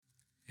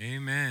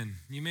Amen.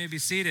 You may be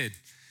seated.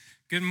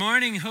 Good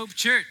morning, Hope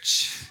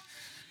Church,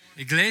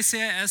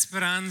 Iglesia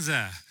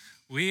Esperanza.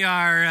 We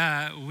are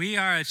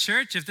a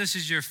church. If this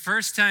is your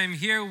first time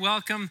here,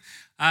 welcome.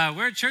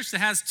 We're a church that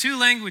has two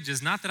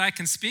languages. Not that I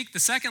can speak the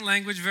second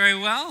language very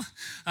well,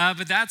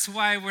 but that's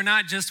why we're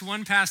not just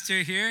one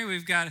pastor here.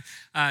 We've got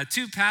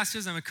two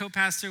pastors. I'm a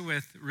co-pastor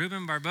with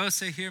Ruben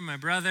Barbosa here, my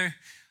brother.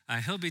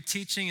 He'll be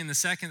teaching in the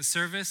second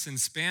service in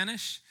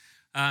Spanish.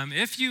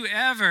 If you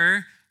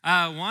ever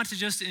want to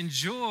just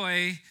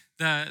enjoy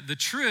the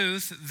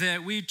truth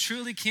that we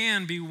truly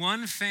can be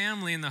one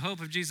family in the hope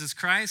of Jesus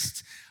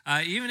Christ,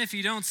 even if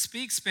you don't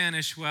speak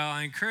Spanish well,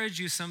 I encourage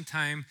you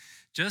sometime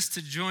just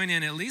to join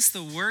in at least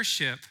the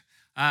worship.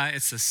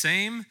 It's the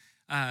same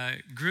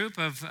group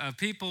of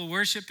people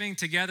worshiping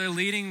together,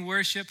 leading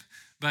worship,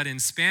 but in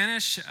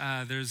Spanish.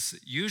 There's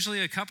usually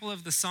a couple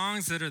of the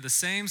songs that are the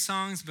same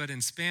songs, but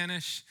in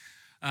Spanish.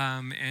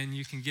 And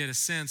you can get a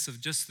sense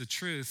of just the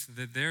truth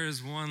that there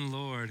is one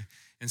Lord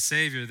and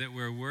Savior that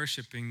we're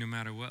worshiping no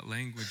matter what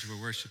language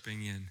we're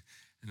worshiping in.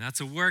 And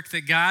that's a work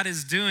that God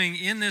is doing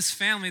in this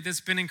family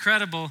that's been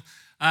incredible.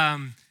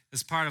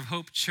 As part of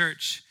Hope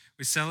Church,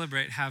 we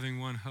celebrate having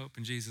one hope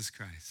in Jesus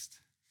Christ.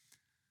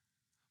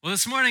 Well,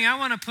 this morning I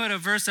want to put a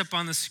verse up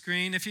on the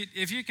screen.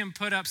 If you can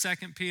put up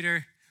 1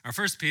 Peter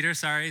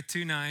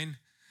 2:9.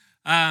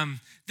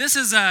 This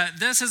is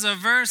a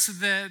verse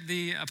that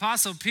the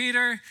Apostle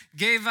Peter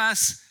gave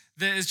us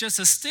that is just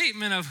a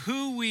statement of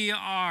who we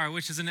are,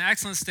 which is an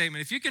excellent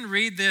statement. If you can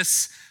read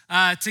this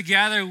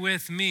together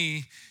with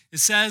me, it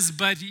says,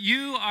 "But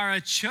you are a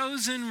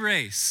chosen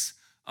race,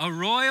 a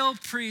royal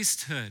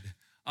priesthood,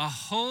 a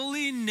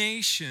holy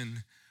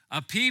nation,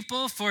 a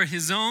people for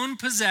his own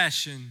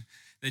possession,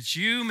 that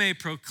you may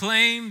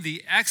proclaim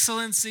the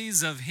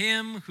excellencies of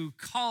him who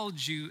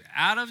called you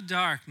out of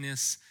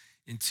darkness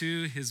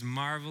into his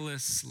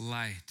marvelous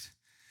light."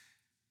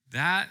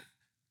 That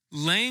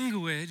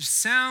language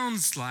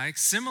sounds like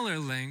similar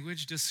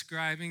language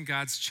describing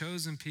God's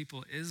chosen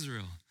people,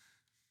 Israel.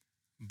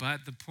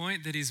 But the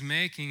point that he's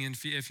making, and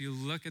if you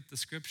look at the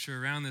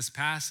scripture around this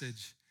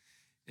passage,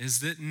 is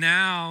that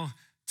now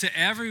to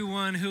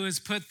everyone who has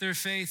put their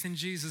faith in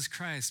Jesus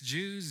Christ,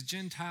 Jews,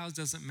 Gentiles,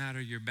 doesn't matter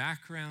your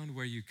background,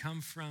 where you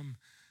come from,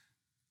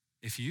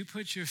 if you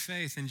put your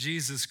faith in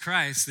Jesus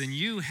Christ, then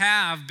you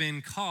have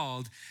been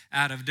called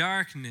out of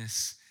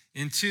darkness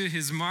into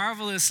his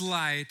marvelous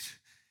light,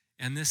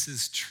 and this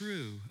is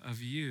true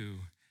of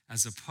you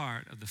as a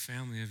part of the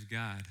family of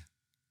God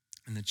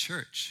and the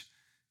church,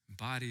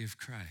 body of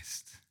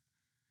Christ.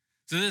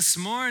 So this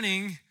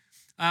morning,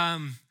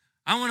 I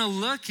want to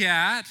look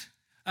at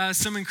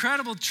some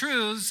incredible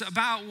truths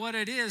about what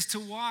it is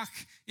to walk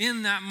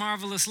in that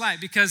marvelous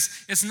light,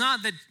 because it's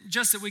not that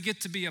just that we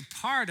get to be a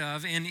part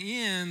of and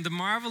in the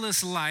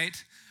marvelous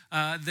light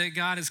that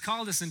God has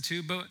called us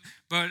into, but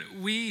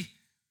we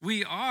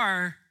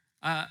are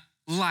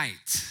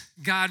light.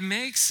 God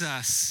makes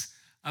us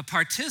a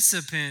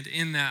participant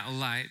in that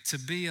light, to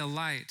be a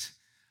light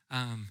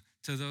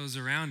to those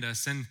around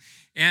us. And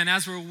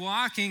as we're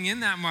walking in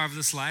that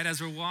marvelous light,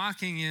 as we're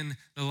walking in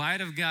the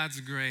light of God's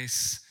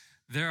grace,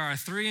 there are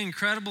three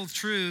incredible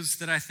truths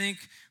that I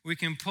think we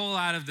can pull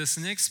out of this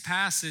next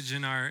passage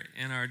in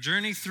our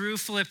journey through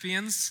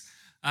Philippians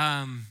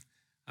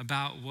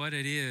about what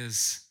it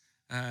is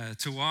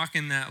to walk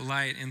in that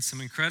light, and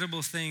some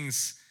incredible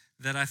things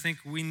that I think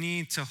we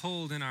need to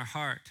hold in our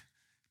heart,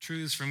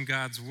 truths from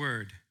God's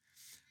word.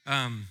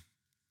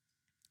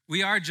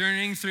 We are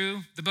journeying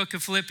through the book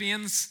of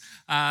Philippians.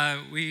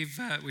 We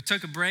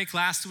took a break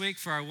last week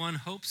for our One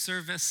Hope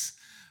service,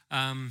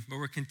 but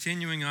we're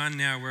continuing on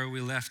now where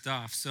we left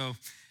off. So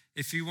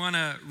if you want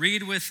to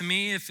read with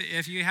me,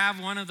 if you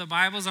have one of the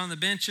Bibles on the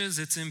benches,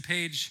 it's in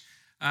page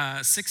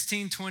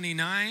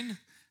 1629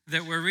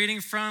 that we're reading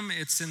from.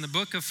 It's in the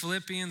book of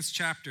Philippians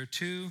chapter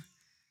 2,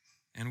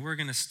 and we're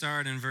going to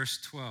start in verse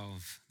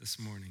 12 this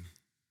morning.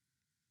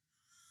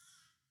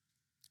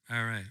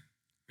 All right,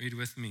 read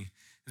with me.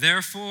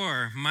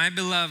 "Therefore, my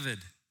beloved,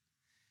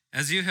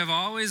 as you have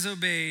always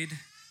obeyed,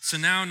 so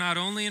now not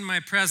only in my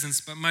presence,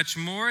 but much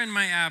more in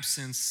my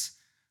absence,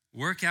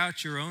 work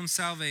out your own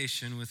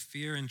salvation with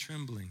fear and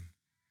trembling.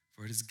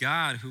 For it is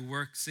God who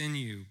works in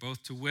you,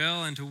 both to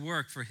will and to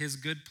work for his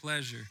good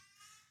pleasure.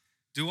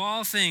 Do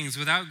all things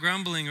without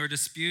grumbling or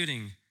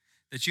disputing,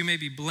 that you may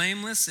be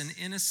blameless and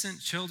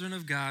innocent children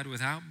of God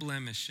without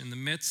blemish in the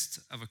midst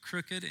of a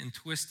crooked and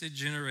twisted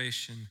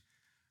generation,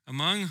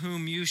 among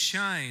whom you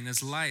shine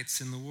as lights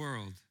in the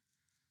world,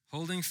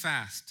 holding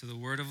fast to the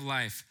word of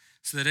life,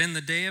 so that in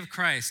the day of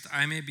Christ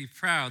I may be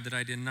proud that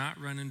I did not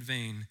run in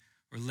vain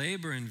or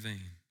labor in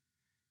vain.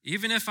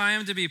 Even if I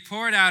am to be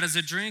poured out as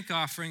a drink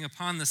offering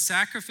upon the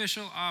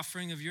sacrificial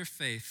offering of your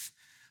faith,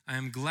 I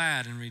am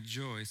glad and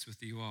rejoice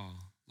with you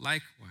all.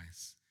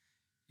 Likewise,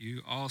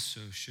 you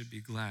also should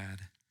be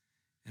glad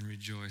and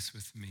rejoice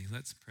with me."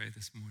 Let's pray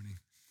this morning.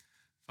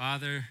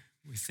 Father,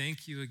 we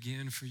thank you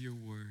again for your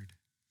word.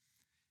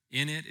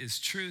 In it is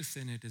truth,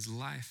 and it is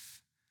life.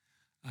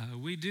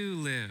 We do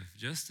live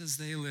just as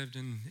they lived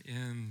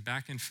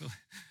back in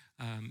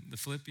the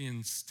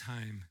Philippians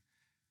time.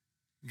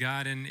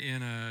 God,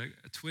 in a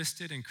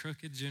twisted and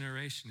crooked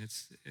generation,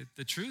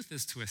 the truth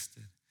is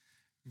twisted.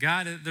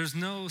 God, there's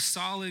no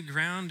solid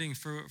grounding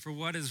for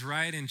what is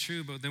right and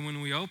true, but then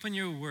when we open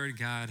your word,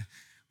 God,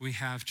 we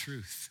have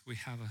truth. We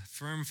have a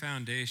firm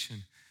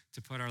foundation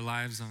to put our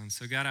lives on.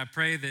 So God, I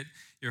pray that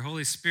your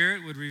Holy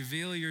Spirit would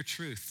reveal your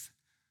truth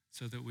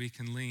so that we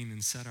can lean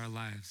and set our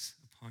lives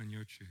upon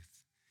your truth.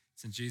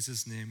 It's in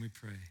Jesus' name we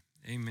pray.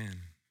 Amen.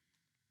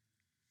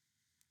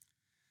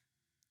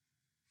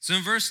 So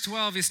in verse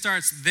 12, he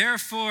starts,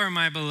 "Therefore,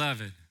 my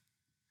beloved."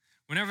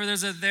 Whenever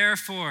there's a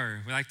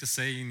therefore, we like to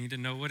say you need to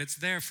know what it's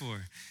there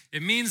for.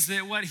 It means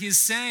that what he's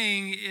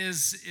saying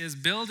is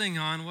building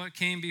on what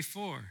came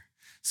before.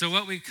 So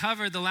what we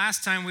covered the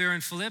last time we were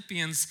in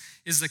Philippians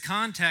is the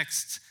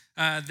context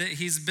that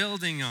he's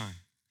building on.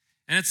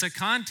 And it's a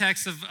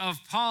context of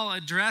Paul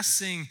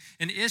addressing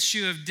an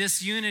issue of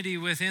disunity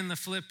within the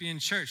Philippian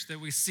church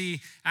that we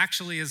see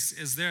actually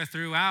is there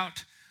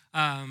throughout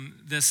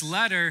this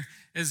letter,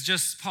 is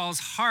just Paul's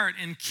heart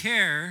and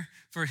care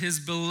for his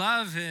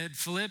beloved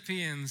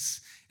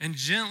Philippians and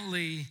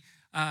gently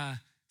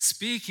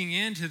speaking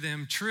into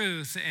them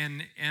truth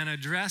and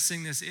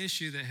addressing this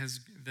issue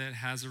that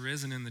has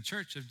arisen in the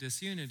church of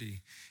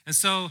disunity. And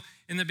so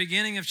in the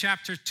beginning of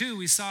chapter 2,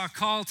 we saw a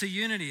call to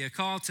unity, a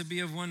call to be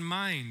of one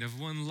mind, of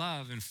one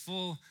love, and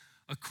full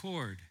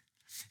accord.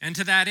 And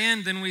to that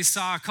end, then we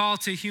saw a call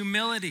to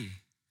humility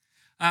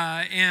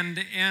and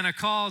a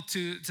call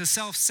to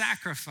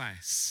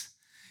self-sacrifice.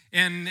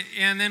 And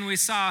then we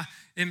saw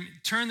them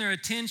turn their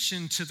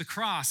attention to the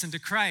cross and to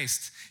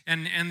Christ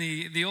and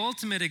the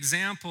ultimate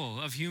example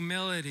of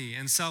humility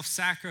and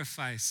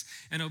self-sacrifice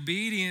and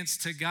obedience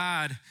to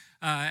God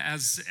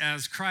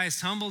as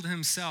Christ humbled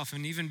himself,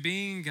 and even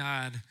being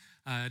God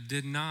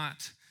did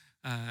not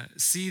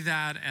see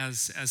that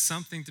as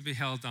something to be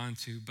held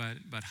onto,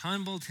 but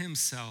humbled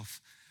himself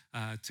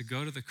to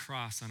go to the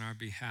cross on our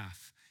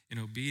behalf in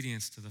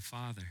obedience to the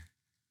Father.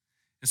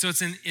 And so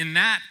it's in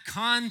that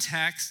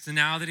context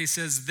now that he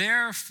says,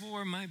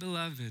 "Therefore, my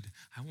beloved,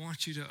 I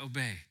want you to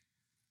obey."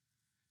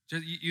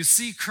 You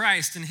see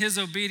Christ and his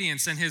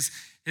obedience and his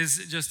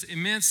just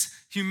immense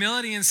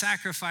humility and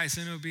sacrifice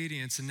and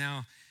obedience. And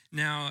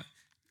now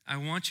I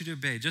want you to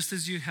obey, just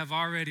as you have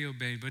already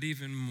obeyed, but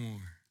even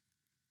more.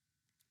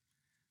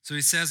 So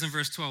he says in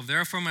verse 12,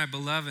 "Therefore, my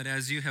beloved,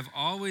 as you have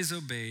always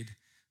obeyed,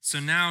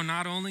 so now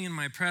not only in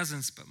my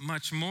presence, but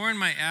much more in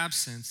my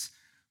absence,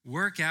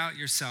 work out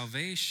your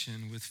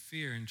salvation with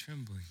fear and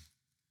trembling."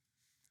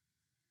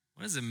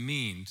 What does it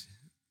mean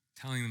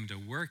telling them to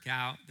work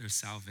out their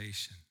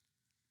salvation?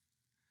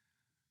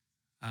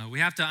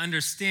 We have to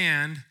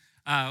understand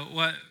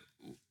what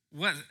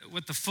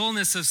the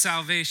fullness of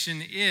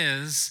salvation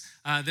is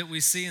that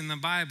we see in the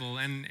Bible,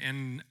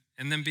 and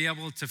then be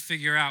able to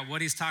figure out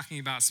what he's talking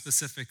about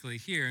specifically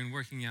here in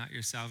working out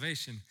your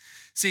salvation.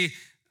 See,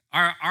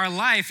 Our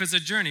life is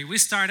a journey. We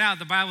start out,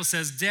 the Bible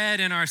says,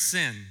 dead in our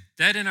sin,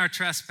 dead in our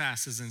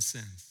trespasses and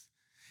sins.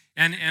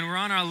 And we're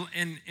on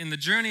in the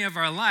journey of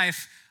our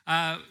life,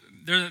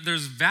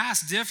 there's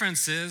vast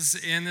differences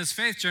in this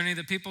faith journey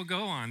that people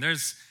go on.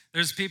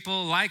 There's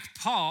people like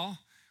Paul,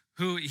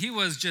 who he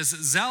was just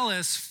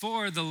zealous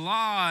for the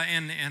law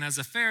and as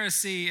a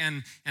Pharisee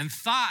and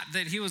thought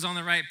that he was on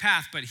the right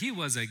path, but he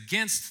was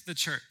against the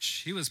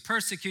church. He was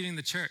persecuting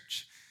the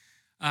church.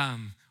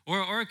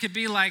 Or it could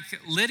be like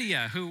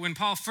Lydia, who, when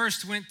Paul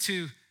first went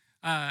to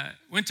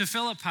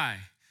Philippi,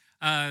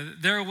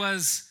 there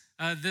was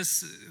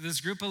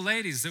this group of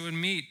ladies that would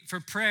meet for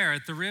prayer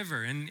at the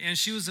river, and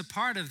she was a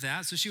part of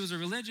that. So she was a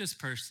religious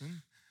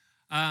person,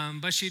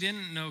 but she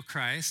didn't know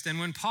Christ. And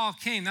when Paul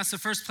came, that's the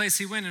first place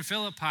he went in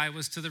Philippi,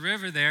 was to the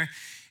river there.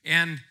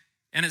 And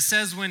it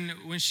says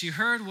when she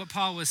heard what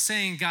Paul was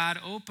saying, God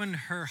opened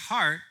her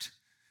heart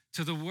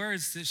to the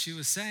words that she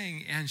was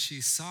saying, and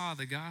she saw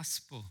the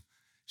gospel.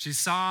 She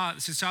saw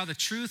the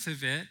truth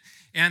of it,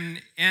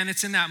 and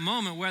it's in that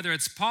moment, whether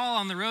it's Paul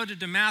on the road to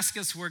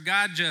Damascus where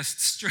God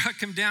just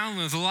struck him down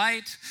with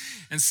light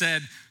and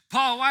said,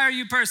 "Paul, why are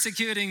you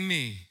persecuting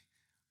me?"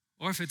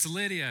 Or if it's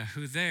Lydia,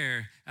 who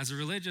there, as a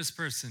religious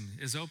person,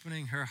 is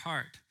opening her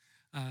heart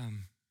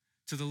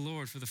to the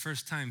Lord for the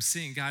first time,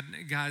 seeing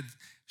God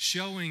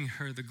showing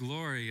her the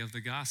glory of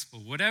the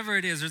gospel. Whatever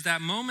it is, there's that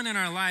moment in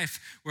our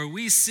life where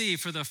we see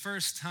for the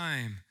first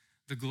time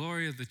the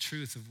glory of the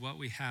truth of what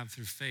we have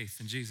through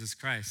faith in Jesus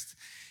Christ.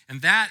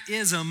 And that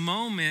is a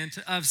moment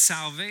of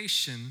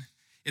salvation.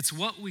 It's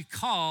what we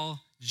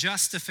call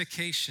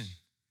justification.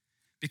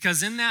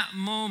 Because in that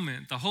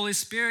moment, the Holy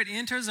Spirit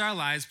enters our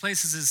lives,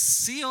 places his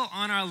seal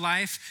on our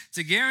life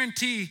to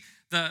guarantee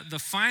the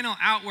final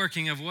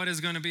outworking of what is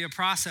going to be a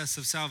process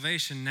of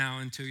salvation now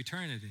into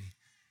eternity.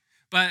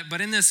 But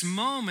in this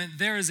moment,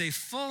 there is a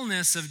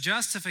fullness of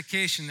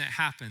justification that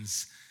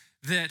happens,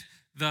 that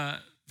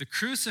the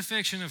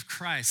crucifixion of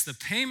Christ, the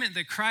payment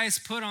that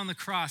Christ put on the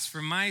cross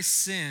for my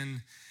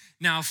sin,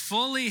 now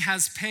fully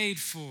has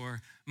paid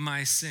for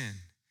my sin.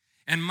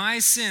 And my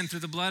sin through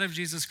the blood of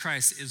Jesus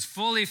Christ is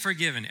fully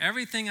forgiven.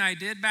 Everything I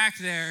did back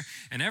there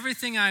and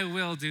everything I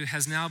will do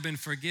has now been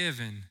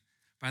forgiven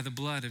by the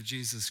blood of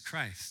Jesus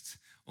Christ.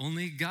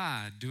 Only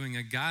God, doing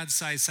a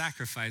God-sized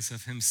sacrifice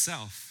of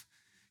himself,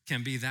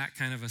 can be that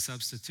kind of a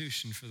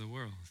substitution for the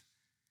world.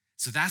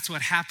 So that's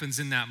what happens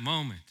in that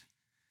moment.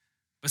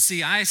 But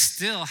see, I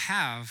still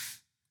have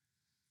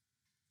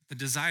the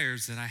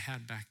desires that I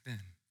had back then.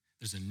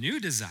 There's a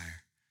new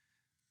desire.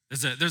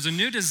 There's a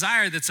new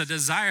desire that's a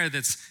desire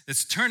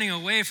that's turning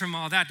away from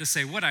all that to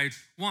say, what I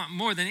want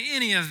more than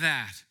any of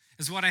that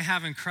is what I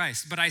have in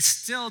Christ. But I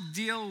still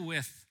deal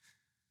with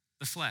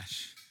the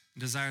flesh,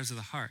 desires of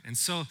the heart. And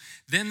so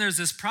then there's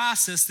this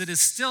process that is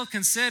still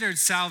considered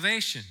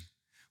salvation.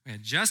 We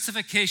had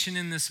justification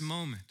in this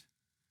moment,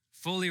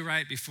 fully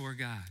right before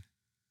God.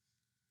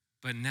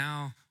 But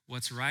now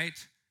what's right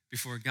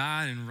before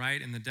God and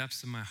right in the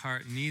depths of my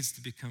heart needs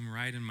to become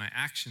right in my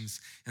actions.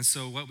 And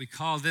so what we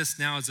call this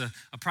now is a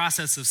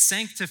process of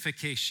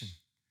sanctification.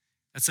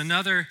 That's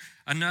another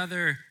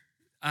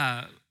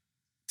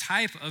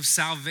type of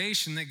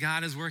salvation that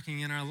God is working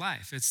in our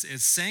life.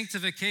 It's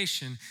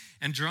sanctification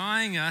and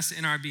drawing us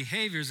in our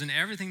behaviors and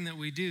everything that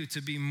we do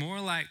to be more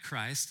like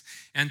Christ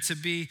and to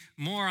be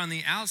more on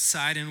the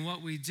outside in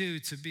what we do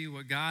to be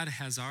what God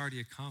has already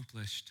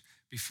accomplished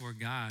before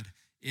God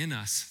in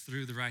us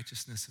through the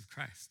righteousness of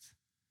Christ.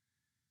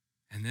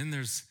 And then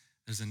there's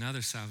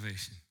another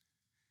salvation.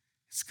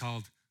 It's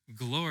called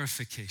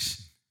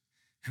glorification.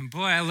 And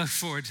boy, I look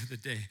forward to the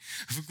day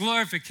of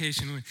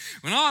glorification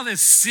when all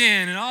this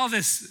sin and all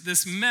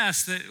this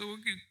mess that we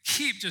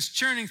keep just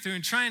churning through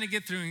and trying to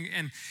get through,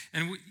 and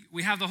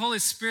we have the Holy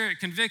Spirit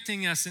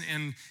convicting us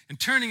and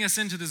turning us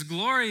into this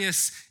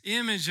glorious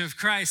image of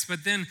Christ.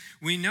 But then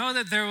we know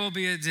that there will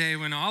be a day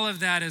when all of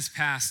that is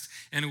past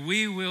and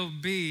we will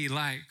be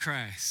like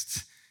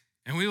Christ.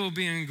 And we will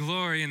be in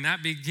glory, and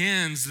that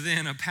begins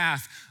then a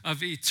path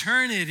of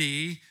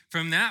eternity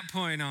from that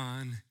point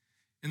on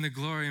in the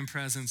glory and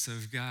presence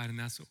of God, and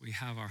that's what we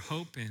have our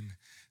hope in.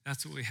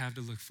 That's what we have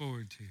to look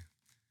forward to.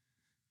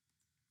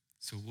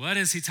 So what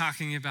is he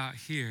talking about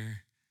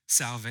here?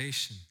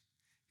 Salvation.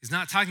 He's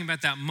not talking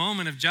about that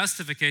moment of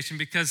justification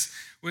because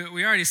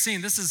we already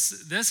seen this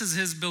is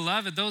his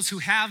beloved, those who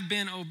have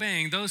been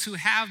obeying, those who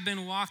have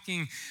been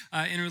walking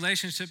in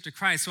relationship to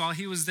Christ while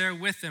he was there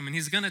with them. And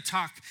he's going to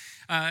talk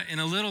in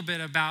a little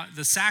bit about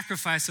the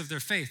sacrifice of their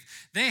faith.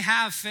 They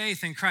have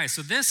faith in Christ.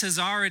 So this has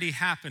already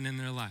happened in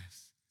their lives.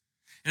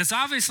 And it's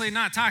obviously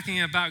not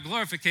talking about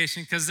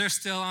glorification because they're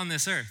still on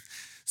this earth.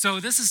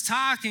 So this is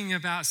talking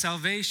about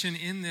salvation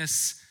in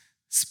this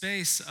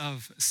space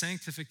of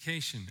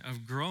sanctification,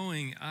 of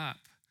growing up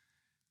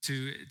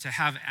to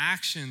have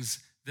actions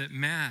that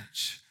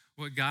match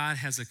what God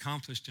has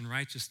accomplished in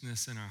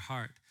righteousness in our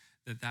heart,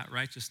 that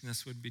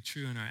righteousness would be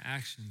true in our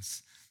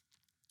actions.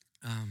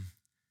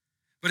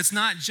 But it's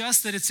not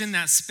just that it's in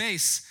that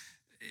space.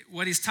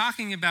 What he's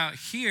talking about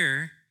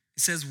here,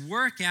 he says,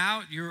 work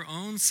out your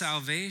own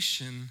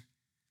salvation,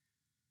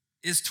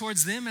 is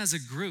towards them as a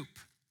group,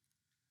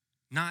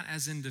 not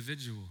as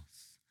individuals.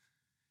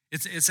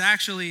 It's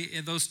actually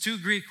those two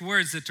Greek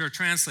words that are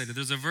translated.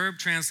 There's a verb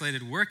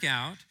translated work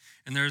out,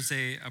 and there's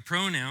a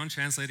pronoun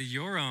translated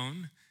your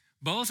own.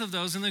 Both of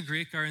those in the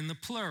Greek are in the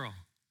plural.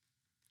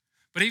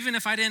 But even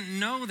if I didn't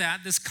know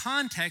that, this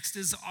context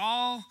is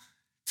all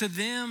to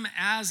them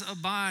as a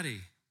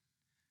body,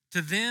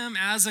 to them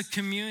as a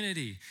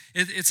community.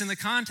 It's in the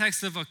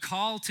context of a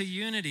call to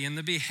unity, and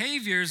the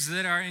behaviors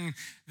that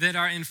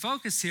are in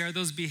focus here are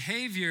those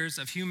behaviors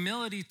of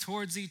humility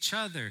towards each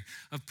other,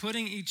 of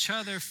putting each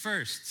other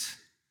first.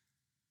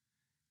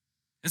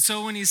 And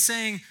so when he's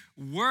saying,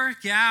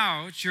 work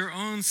out your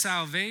own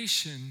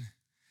salvation,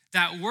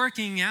 that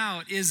working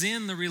out is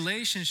in the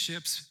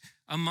relationships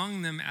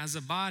among them as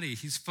a body.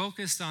 He's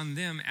focused on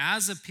them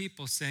as a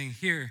people, saying,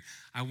 here,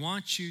 I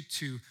want you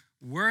to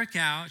work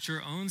out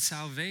your own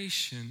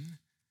salvation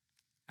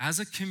as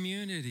a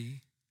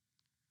community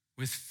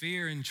with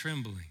fear and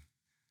trembling.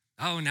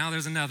 Oh, now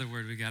there's another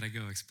word we got to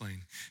go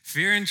explain.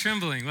 Fear and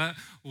trembling.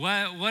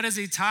 What is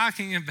he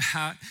talking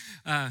about?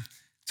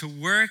 To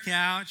work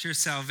out your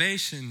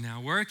salvation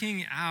now,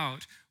 working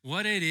out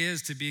what it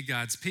is to be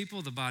God's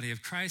people, the body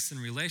of Christ, in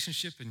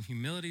relationship and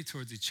humility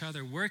towards each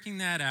other, working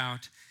that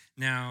out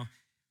now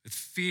with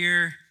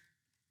fear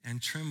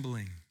and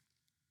trembling.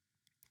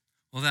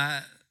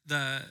 Well,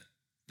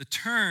 the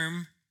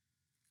term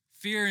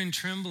fear and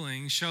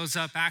trembling shows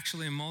up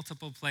actually in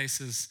multiple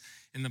places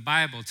in the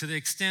Bible, to the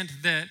extent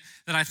that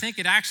I think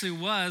it actually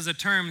was a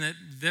term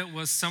that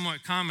was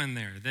somewhat common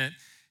there. That,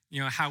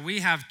 how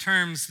we have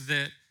terms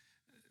that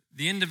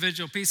the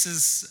individual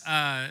pieces,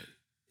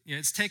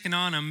 it's taken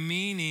on a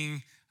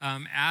meaning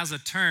as a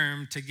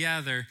term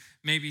together,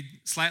 maybe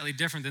slightly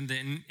different than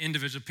the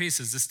individual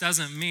pieces. This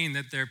doesn't mean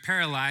that they're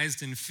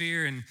paralyzed in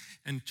fear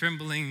and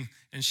trembling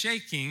and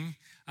shaking,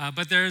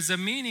 but there's a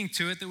meaning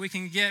to it that we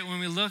can get when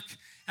we look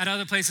at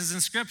other places in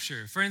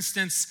Scripture. For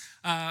instance,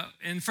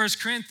 in 1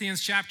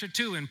 Corinthians chapter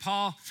 2, when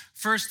Paul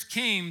first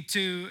came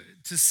to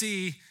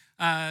see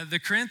the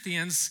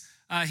Corinthians,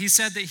 he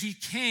said that he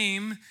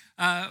came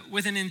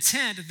with an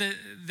intent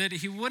that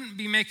he wouldn't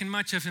be making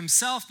much of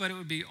himself, but it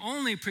would be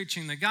only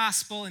preaching the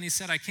gospel. And he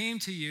said, I came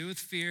to you with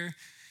fear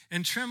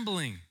and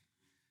trembling.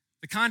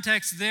 The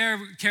context there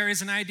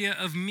carries an idea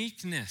of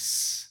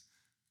meekness.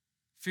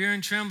 Fear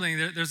and trembling,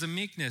 there's a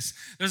meekness.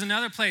 There's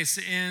another place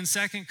in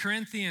 2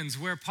 Corinthians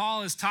where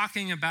Paul is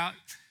talking about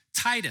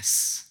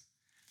Titus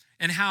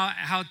and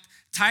how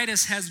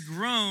Titus has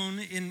grown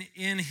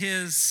in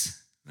his,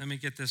 let me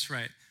get this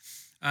right.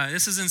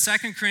 This is in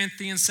 2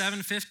 Corinthians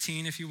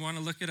 7:15, if you want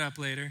to look it up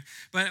later.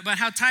 But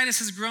how Titus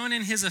has grown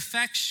in his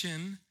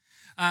affection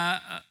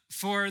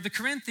for the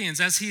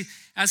Corinthians as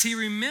he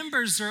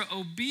remembers their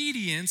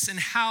obedience and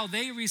how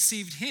they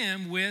received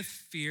him with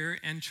fear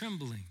and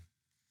trembling.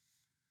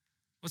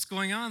 What's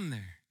going on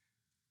there?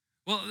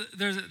 Well,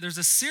 there's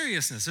a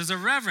seriousness, there's a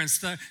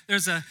reverence,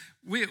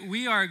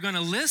 we are going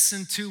to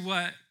listen to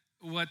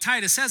what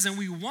Titus says, and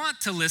we want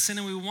to listen,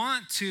 and we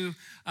want to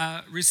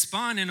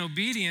respond in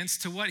obedience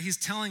to what he's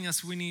telling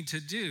us we need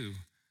to do.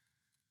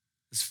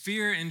 This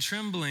fear and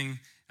trembling,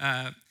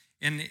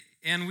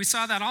 and we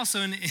saw that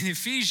also in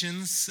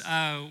Ephesians,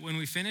 when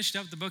we finished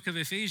up the book of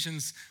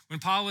Ephesians, when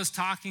Paul was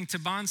talking to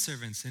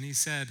bondservants, and he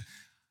said,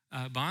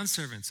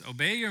 bondservants,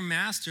 obey your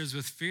masters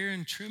with fear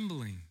and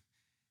trembling,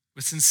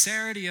 with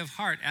sincerity of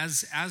heart,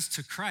 as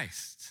to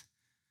Christ.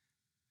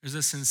 There's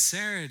a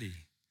sincerity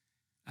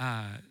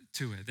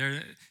to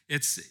it.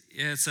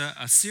 It's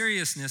a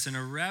seriousness and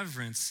a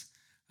reverence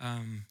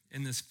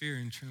in this fear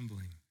and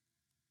trembling.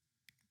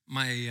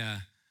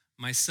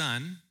 My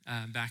son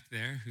back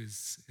there,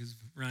 who's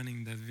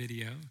running the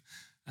video,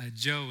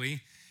 Joey,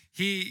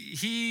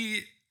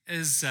 he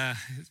is.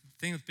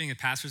 The thing with being a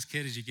pastor's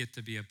kid is you get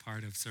to be a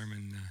part of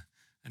sermon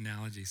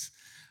analogies.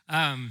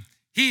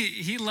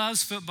 He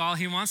loves football.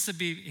 He wants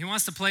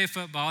to play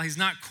football. He's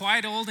not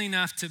quite old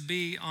enough to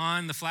be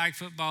on the flag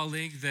football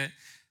league that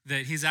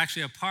he's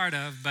actually a part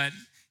of, but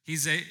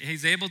he's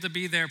able to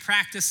be there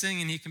practicing,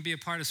 and he can be a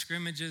part of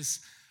scrimmages.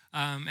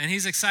 And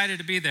he's excited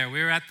to be there.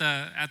 We were at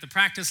the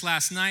practice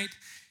last night,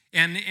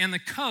 and the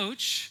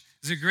coach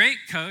is a great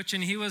coach,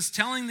 and he was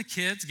telling the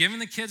kids, giving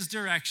the kids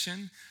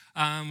direction.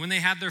 When they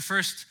had their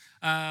first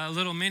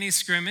little mini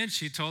scrimmage,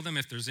 he told them,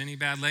 if there's any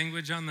bad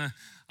language on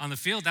the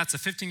field, that's a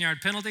 15-yard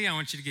penalty. I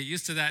want you to get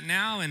used to that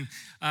now. And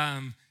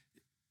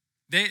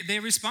they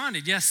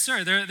responded, yes,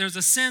 sir. There's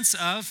a sense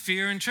of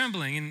fear and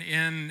trembling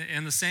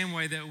in the same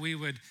way that we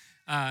would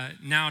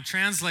now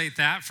translate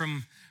that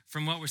from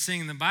what we're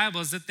seeing in the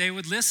Bible, is that they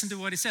would listen to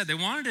what he said. They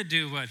wanted to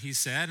do what he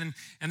said, and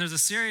there's a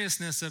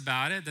seriousness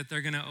about it that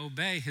they're going to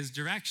obey his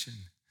direction.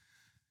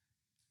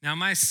 Now,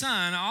 my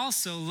son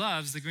also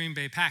loves the Green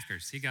Bay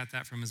Packers. He got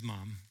that from his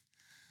mom.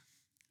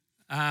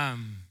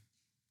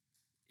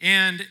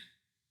 And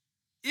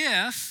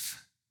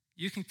if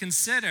you can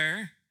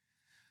consider,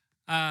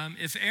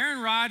 if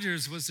Aaron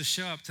Rodgers was to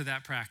show up to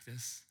that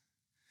practice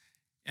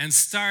and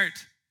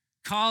start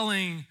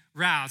calling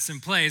routes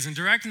and plays and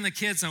directing the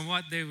kids on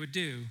what they would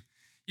do,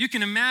 you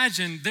can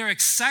imagine their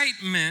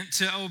excitement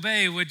to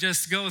obey would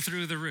just go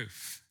through the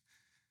roof.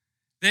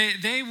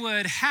 They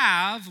would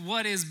have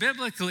what is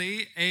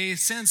biblically a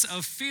sense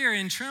of fear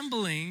and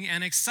trembling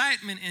and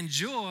excitement and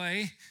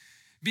joy,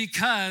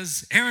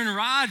 because Aaron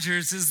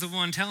Rodgers is the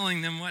one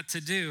telling them what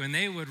to do, and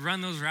they would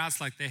run those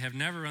routes like they have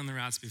never run the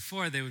routes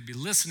before. They would be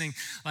listening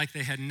like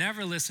they had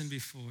never listened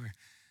before.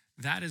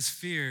 That is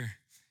fear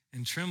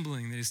and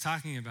trembling that he's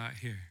talking about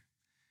here.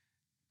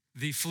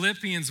 The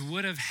Philippians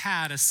would have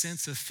had a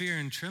sense of fear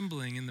and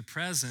trembling in the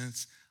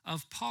presence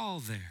of Paul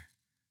there.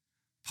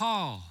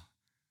 Paul,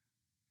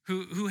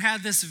 who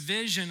had this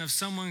vision of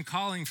someone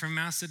calling from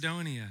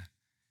Macedonia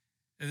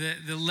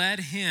that led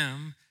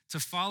him to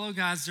follow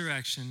God's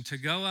direction, to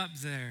go up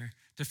there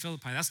to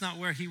Philippi. That's not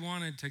where he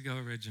wanted to go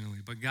originally,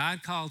 but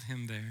God called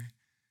him there.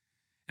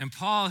 And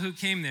Paul, who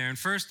came there and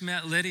first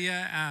met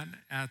Lydia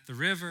at the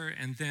river,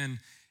 and then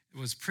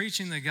was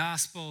preaching the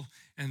gospel,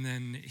 and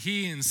then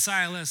he and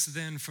Silas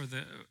then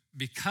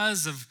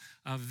because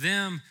of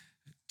them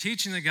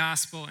teaching the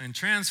gospel and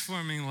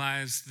transforming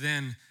lives,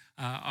 then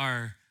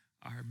are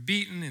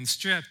beaten and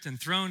stripped and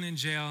thrown in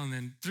jail, and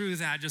then through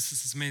that, just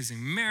this amazing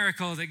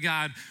miracle that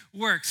God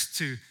works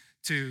to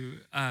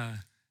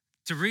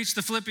reach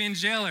the Philippian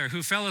jailer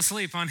who fell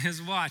asleep on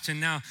his watch, and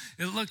now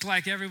it looked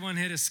like everyone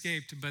had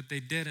escaped, but they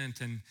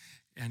didn't,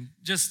 and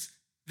just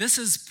this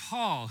is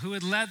Paul who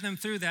had led them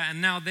through that,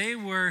 and now they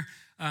were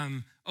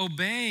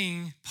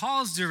obeying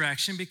Paul's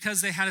direction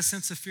because they had a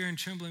sense of fear and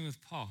trembling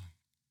with Paul.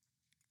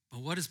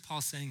 But what is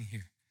Paul saying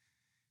here?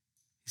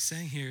 He's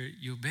saying here,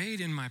 you obeyed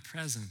in my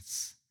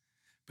presence.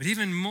 But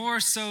even more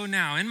so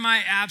now, in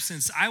my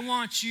absence, I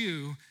want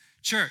you,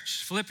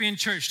 church, Philippian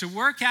church, to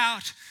work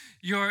out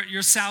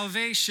your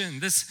salvation,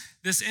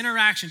 this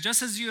interaction.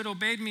 Just as you had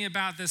obeyed me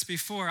about this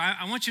before,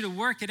 I want you to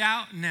work it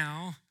out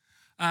now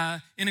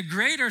in a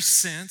greater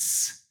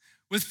sense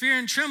with fear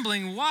and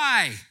trembling.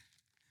 Why?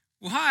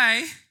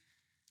 Why?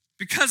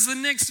 Because the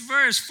next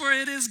verse, for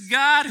it is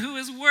God who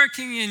is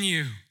working in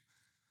you.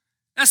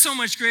 That's so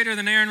much greater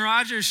than Aaron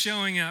Rodgers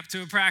showing up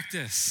to a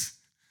practice.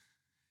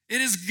 It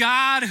is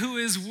God who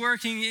is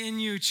working in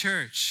you,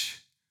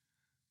 church.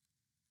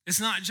 It's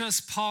not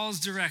just Paul's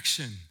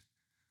direction.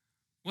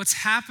 What's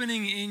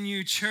happening in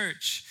you,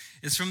 church,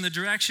 is from the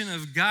direction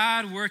of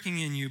God working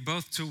in you,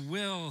 both to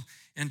will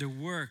and to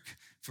work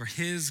for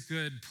his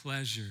good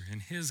pleasure.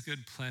 And his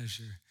good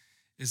pleasure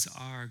is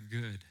our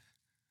good.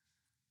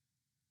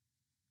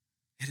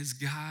 It is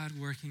God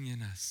working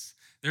in us.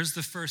 There's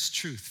the first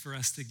truth for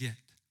us to get.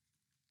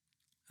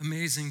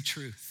 Amazing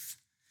truth.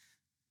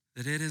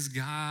 That it is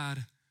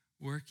God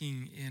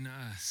working in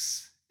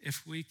us.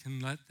 If we can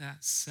let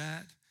that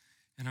set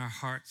in our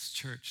hearts,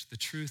 church, the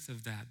truth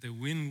of that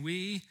when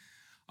we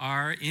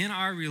are in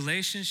our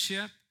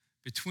relationship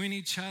between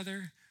each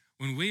other,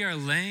 when we are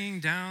laying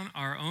down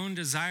our own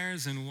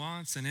desires and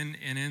wants, and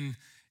in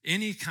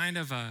any kind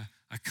of a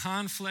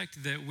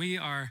conflict that we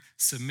are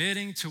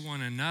submitting to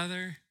one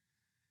another,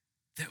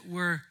 that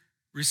we're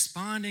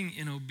responding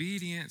in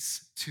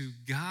obedience to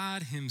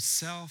God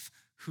himself,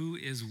 who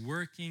is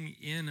working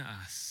in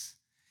us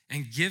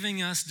and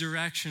giving us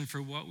direction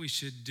for what we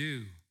should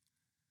do.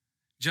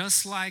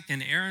 Just like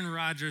an Aaron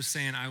Rodgers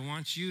saying, I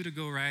want you to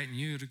go right and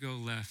you to go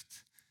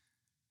left.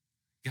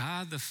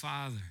 God the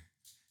Father,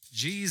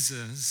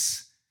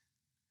 Jesus,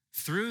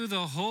 through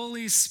the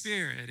Holy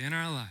Spirit in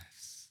our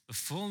lives, the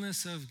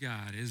fullness of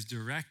God is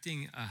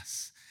directing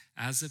us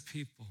as a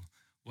people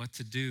what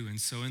to do. And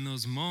so in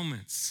those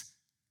moments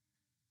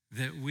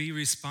that we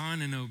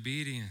respond in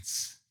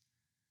obedience,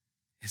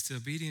 it's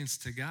obedience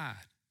to God,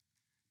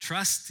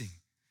 trusting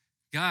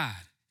God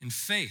in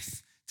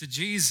faith to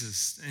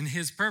Jesus and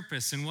his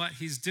purpose and what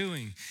he's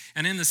doing.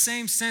 And in the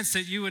same sense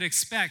that you would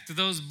expect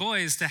those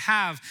boys to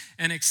have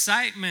an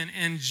excitement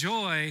and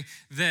joy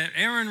that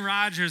Aaron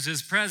Rodgers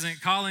is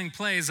present calling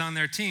plays on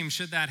their team,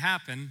 should that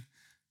happen,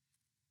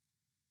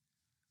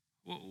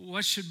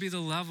 what should be the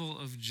level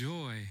of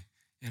joy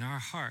in our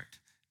heart,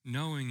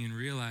 knowing and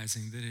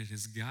realizing that it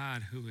is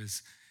God who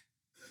is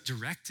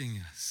directing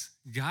us,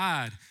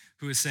 God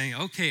who is saying,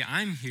 okay,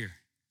 I'm here.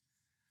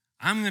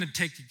 I'm going to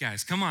take you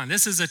guys. Come on,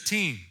 this is a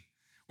team.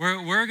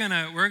 We're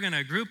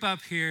gonna group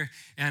up here,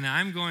 and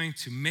I'm going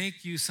to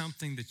make you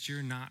something that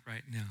you're not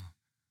right now.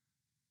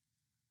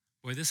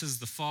 Boy, this is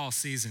the fall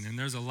season, and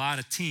there's a lot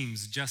of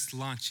teams just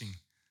launching.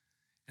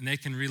 And they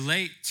can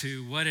relate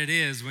to what it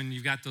is when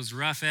you've got those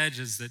rough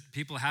edges that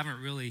people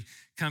haven't really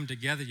come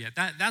together yet.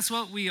 That's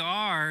what we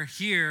are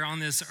here on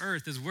this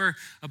earth, is we're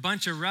a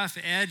bunch of rough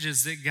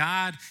edges that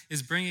God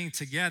is bringing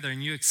together,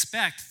 and you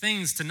expect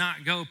things to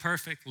not go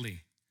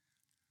perfectly.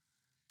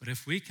 But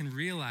if we can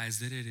realize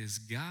that it is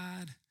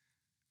God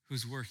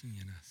who's working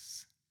in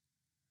us,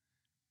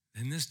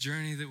 then this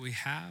journey that we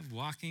have,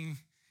 walking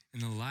in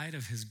the light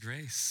of his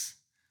grace,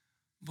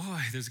 boy,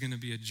 there's going to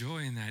be a joy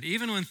in that.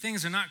 Even when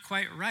things are not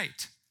quite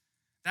right.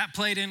 That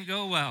play didn't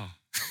go well.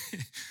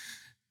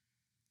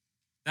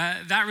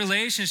 that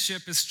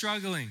relationship is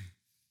struggling.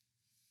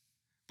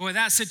 Boy,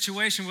 that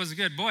situation was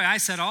good. Boy, I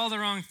said all the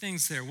wrong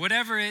things there.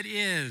 Whatever it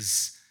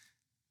is,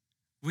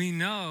 we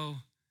know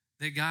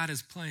that God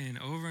is playing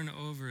over and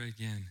over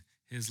again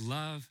his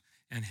love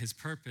and his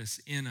purpose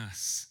in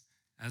us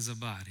as a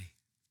body.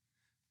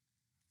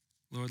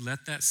 Lord,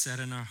 let that set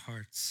in our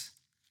hearts.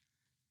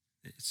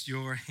 It's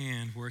your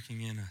hand working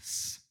in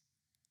us.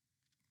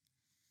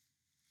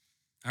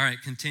 All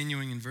right,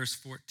 continuing in verse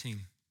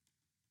 14.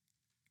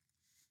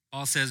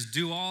 Paul says,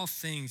 do all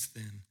things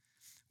then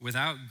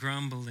without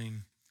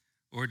grumbling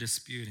or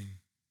disputing.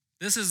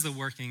 This is the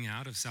working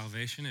out of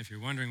salvation, if you're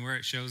wondering where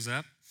it shows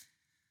up.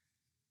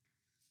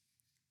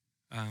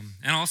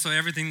 And also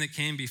everything that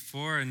came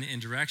before in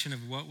direction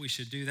of what we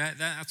should do.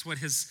 That's what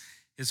his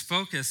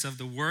focus of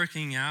the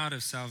working out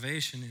of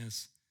salvation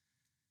is.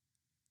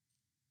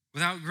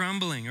 Without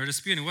grumbling or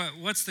disputing.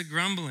 What's the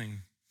grumbling?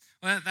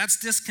 Well, that's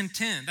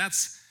discontent.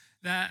 That's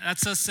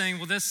us saying,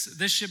 well, this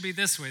should be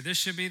this way. This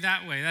should be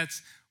that way.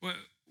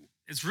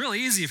 It's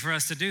really easy for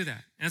us to do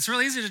that. And it's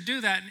really easy to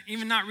do that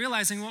even not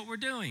realizing what we're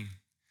doing.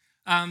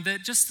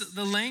 That just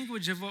the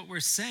language of what we're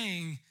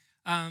saying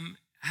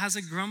has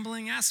a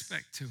grumbling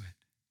aspect to it.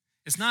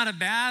 It's not a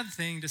bad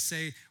thing to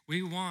say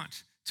we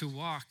want to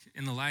walk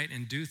in the light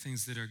and do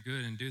things that are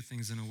good and do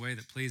things in a way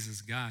that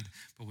pleases God.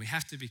 But we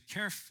have to be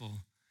careful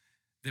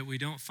that we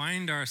don't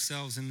find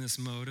ourselves in this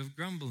mode of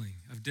grumbling,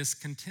 of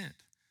discontent,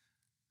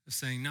 of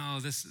saying, no,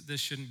 this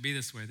shouldn't be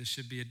this way. This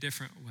should be a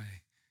different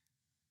way.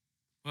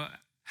 Well,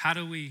 how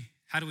do we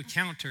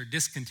counter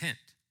discontent?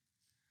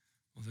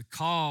 Well, the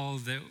call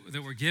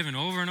that we're given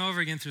over and over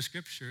again through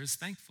Scripture is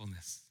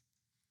thankfulness.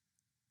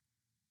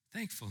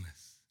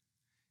 Thankfulness.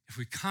 If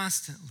we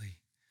constantly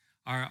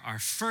are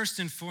first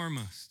and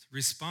foremost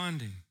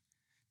responding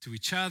to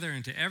each other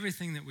and to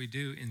everything that we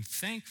do in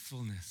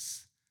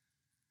thankfulness,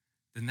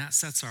 then that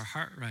sets our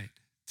heart right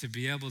to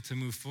be able to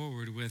move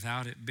forward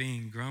without it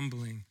being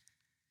grumbling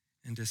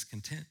and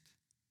discontent.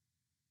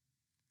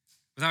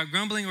 Without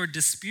grumbling or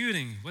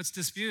disputing. What's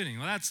disputing?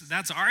 Well,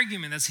 that's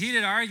argument. That's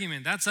heated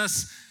argument. That's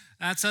us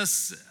not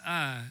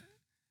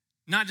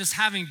just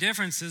having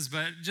differences,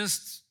 but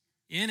just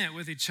in it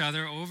with each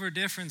other over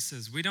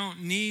differences. We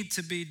don't need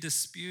to be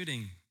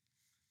disputing.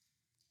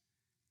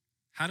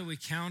 How do we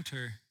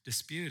counter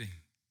disputing?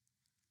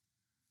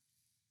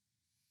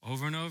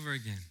 Over and over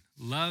again.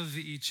 Love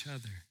each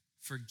other.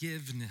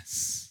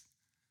 Forgiveness.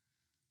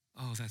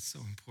 Oh, that's so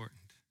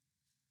important.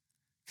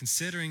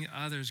 Considering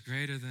others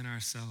greater than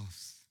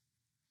ourselves.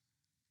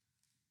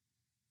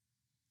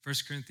 1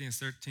 Corinthians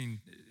 13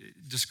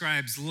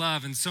 describes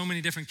love and so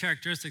many different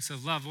characteristics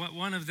of love.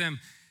 One of them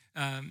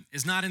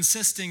is not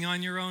insisting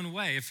on your own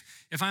way.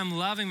 If I'm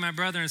loving my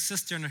brother and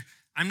sister and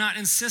I'm not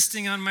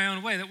insisting on my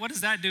own way, what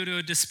does that do to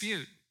a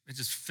dispute? It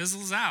just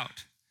fizzles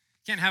out.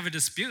 You can't have a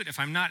dispute if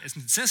I'm not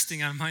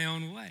insisting on my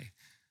own way.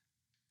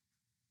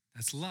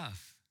 That's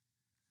love.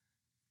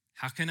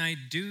 How can I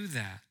do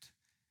that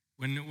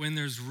when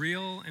there's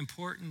real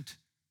important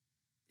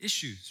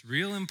issues,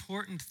 real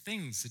important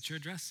things that you're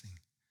addressing?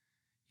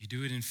 You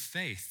do it in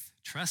faith,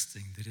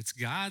 trusting that it's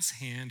God's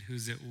hand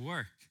who's at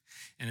work.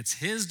 And it's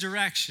his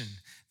direction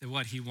that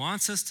what he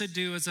wants us to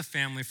do as a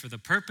family for the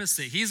purpose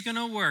that he's going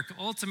to work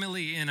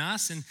ultimately in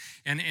us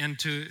and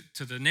to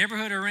the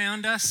neighborhood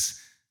around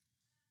us,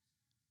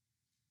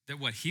 that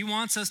what he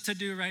wants us to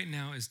do right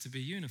now is to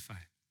be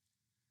unified.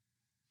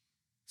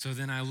 So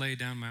then I lay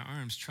down my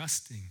arms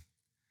trusting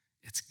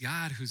it's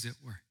God who's at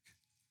work.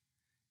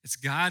 It's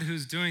God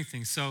who's doing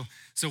things. So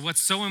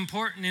what's so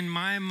important in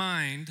my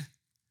mind,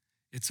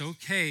 it's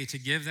okay to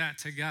give that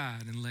to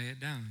God and lay it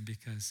down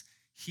because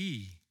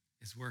he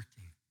is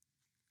working.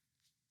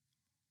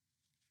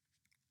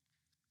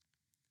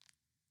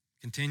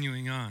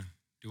 Continuing on,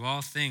 do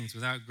all things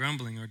without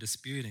grumbling or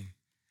disputing,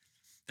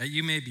 that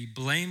you may be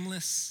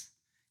blameless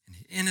and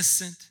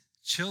innocent,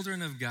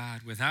 children of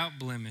God without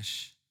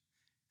blemish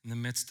in the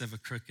midst of a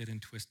crooked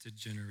and twisted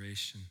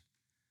generation.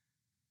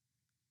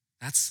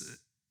 That's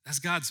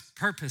God's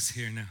purpose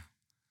here now.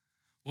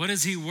 What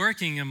is he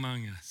working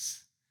among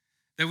us?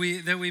 That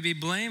we be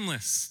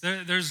blameless.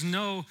 There's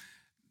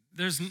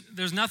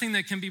nothing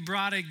that can be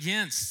brought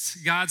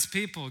against God's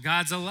people,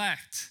 God's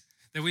elect.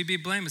 That we be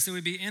blameless, that we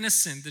be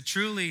innocent, that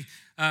truly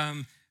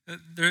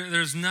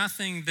there's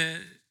nothing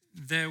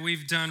that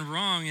we've done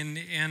wrong.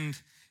 And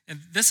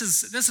this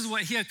is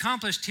what he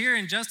accomplished here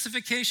in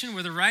justification,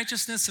 where the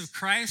righteousness of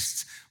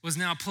Christ was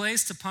now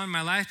placed upon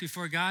my life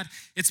before God.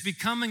 It's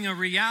becoming a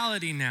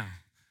reality now.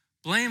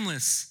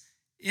 Blameless,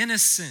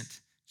 innocent,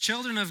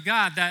 children of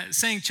God. That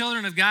saying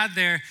children of God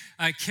there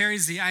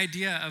carries the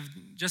idea of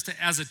just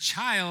as a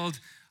child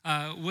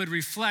would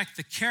reflect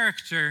the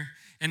character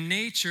and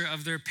nature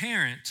of their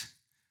parent.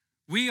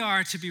 We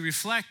are to be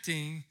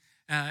reflecting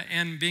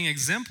and being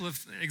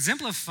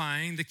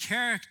exemplifying the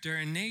character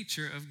and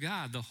nature of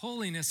God, the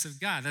holiness of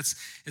God.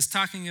 It's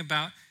talking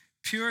about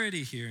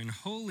purity here and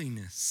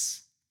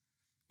holiness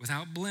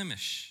without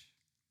blemish.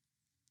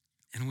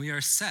 And we are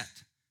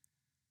set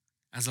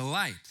as a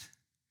light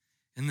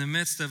in the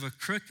midst of a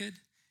crooked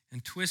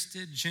and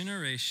twisted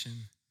generation,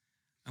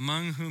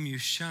 among whom you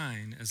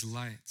shine as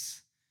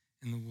lights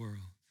in the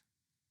world.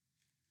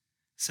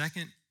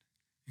 Second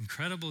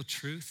incredible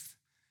truth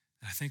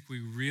that I think we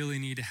really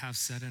need to have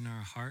set in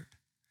our heart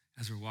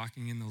as we're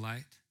walking in the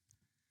light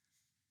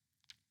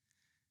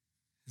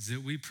is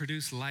that we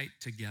produce light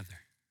together.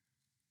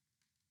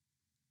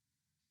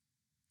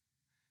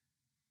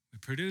 We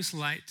produce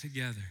light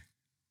together.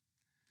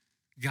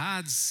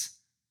 God's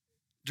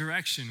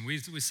direction, we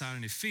saw it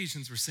in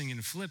Ephesians, we're seeing it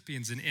in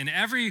Philippians, and in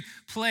every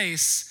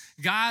place,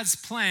 God's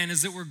plan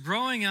is that we're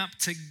growing up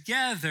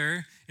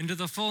together into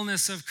the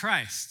fullness of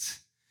Christ.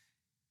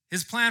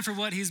 His plan for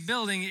what he's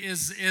building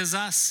is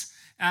us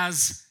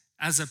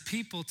as a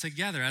people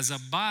together, as a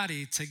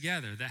body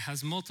together that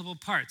has multiple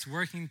parts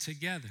working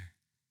together.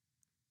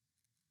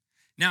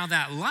 Now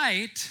that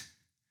light,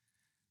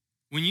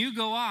 when you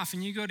go off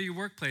and you go to your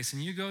workplace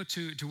and you go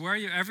to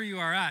wherever you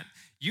are at,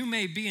 you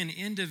may be an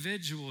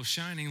individual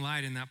shining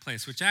light in that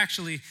place, which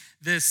actually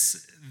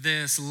this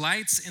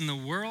lights in the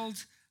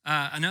world,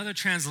 another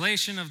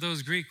translation of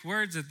those Greek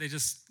words that it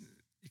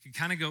could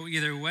kind of go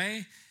either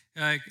way.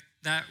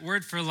 That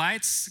word for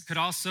lights could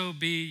also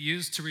be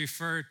used to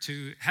refer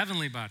to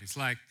heavenly bodies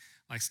like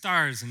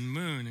stars and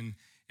moon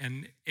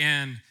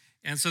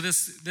and so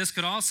this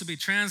could also be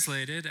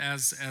translated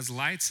as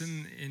lights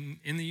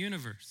in the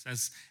universe,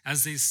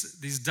 as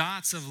these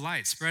dots of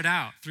light spread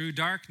out through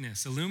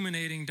darkness,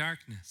 illuminating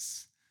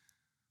darkness.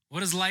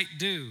 What does light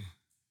do?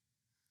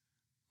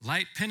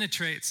 Light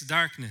penetrates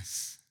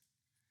darkness.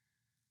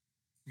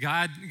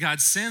 God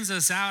sends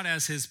us out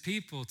as his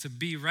people to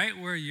be right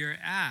where you're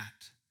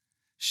at,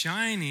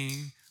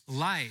 shining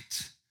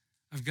light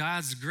of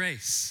God's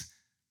grace.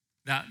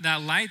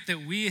 That light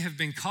that we have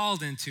been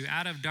called into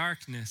out of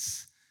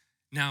darkness,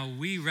 now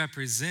we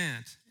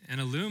represent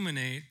and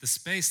illuminate the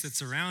space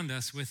that's around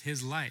us with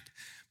his light.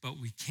 But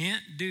we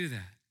can't do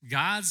that.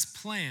 God's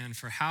plan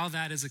for how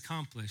that is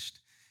accomplished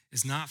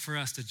is not for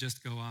us to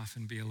just go off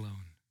and be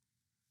alone.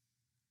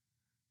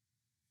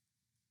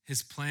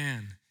 His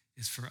plan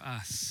is for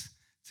us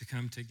to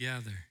come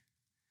together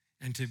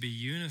and to be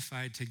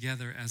unified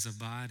together as a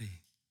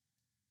body.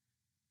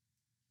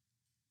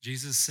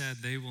 Jesus said,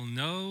 "They will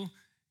know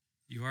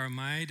you are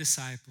my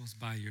disciples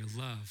by your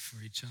love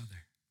for each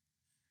other."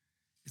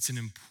 It's an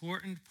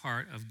important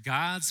part of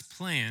God's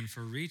plan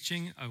for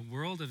reaching a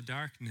world of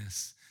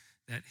darkness,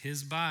 that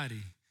his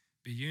body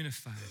be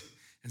unified.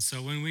 And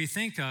so when we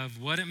think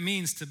of what it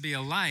means to be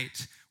a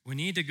light, we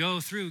need to go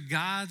through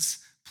God's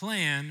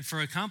plan for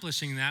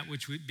accomplishing that,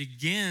 which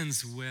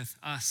begins with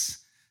us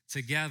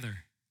together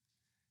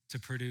to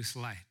produce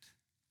light.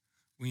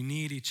 We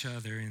need each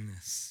other in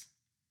this.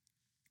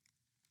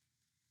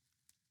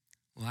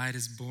 Light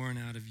is born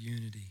out of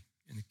unity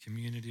in the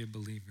community of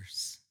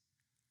believers.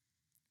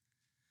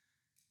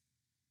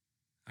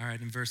 All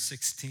right, in verse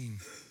 16,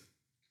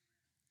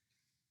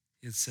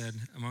 it said,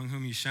 among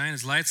whom you shine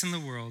as lights in the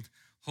world,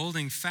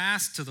 holding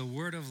fast to the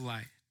word of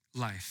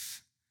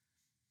life,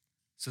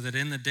 so that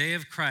in the day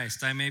of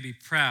Christ I may be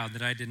proud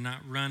that I did not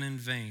run in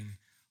vain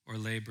or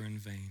labor in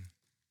vain.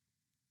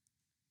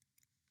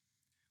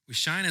 We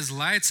shine as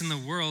lights in the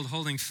world,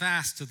 holding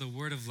fast to the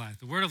word of life.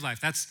 The word of life,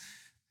 that's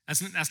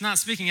not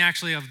speaking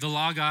actually of the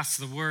Logos,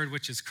 the word,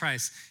 which is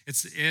Christ.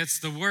 It's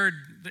the word,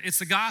 it's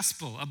the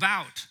gospel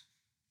about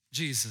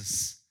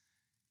Jesus.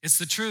 It's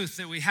the truth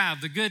that we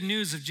have, the good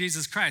news of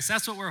Jesus Christ.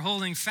 That's what we're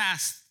holding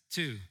fast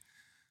to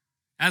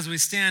as we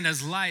stand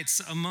as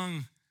lights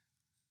among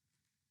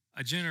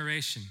a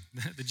generation.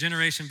 The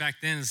generation back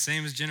then is the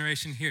same as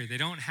generation here. They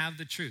don't have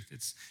the truth.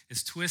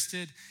 It's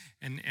twisted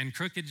and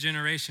crooked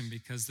generation,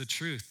 because the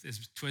truth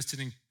is twisted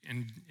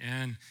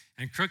and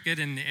crooked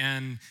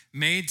and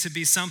made to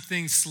be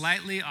something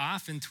slightly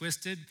off and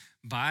twisted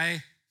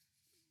by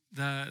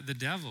the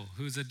devil,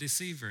 who's a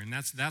deceiver. And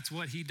that's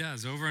what he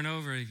does over and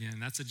over again.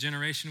 That's a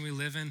generation we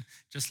live in,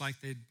 just like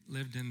they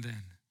lived in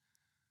then.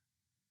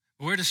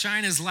 We're to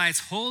shine as lights,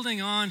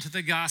 holding on to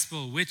the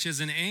gospel, which is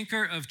an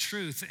anchor of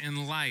truth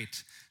and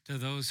light to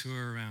those who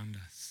are around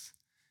us.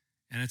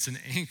 And it's an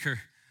anchor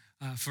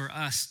for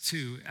us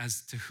too,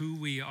 as to who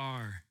we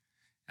are,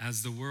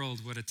 as the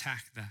world would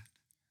attack that,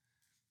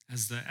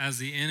 as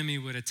the enemy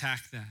would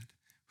attack that.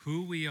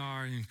 Who we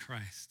are in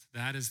Christ,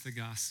 that is the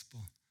gospel.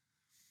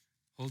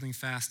 Holding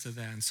fast to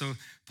that. And so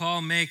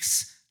Paul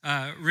makes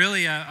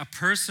really a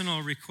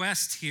personal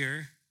request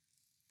here.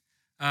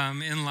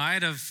 In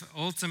light of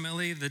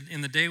ultimately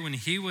in the day when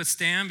he would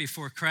stand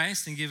before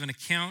Christ and give an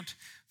account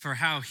for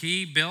how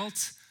he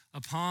built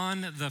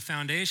upon the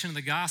foundation of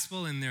the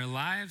gospel in their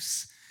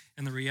lives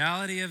and the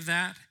reality of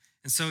that.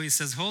 And so he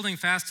says, holding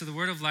fast to the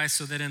word of life,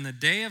 so that in the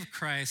day of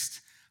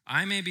Christ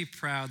I may be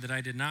proud that I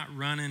did not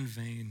run in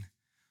vain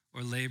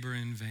or labor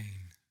in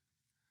vain.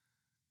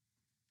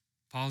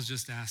 Paul's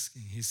just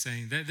asking. He's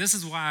saying, this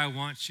is why I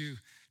want you,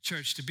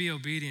 church, to be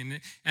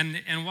obedient.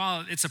 And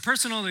while it's a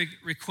personal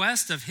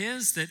request of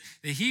his, that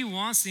he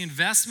wants the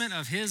investment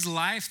of his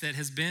life that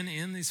has been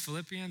in these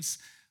Philippians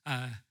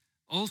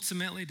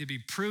ultimately to be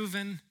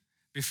proven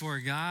before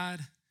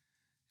God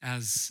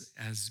as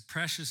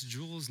precious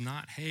jewels,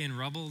 not hay and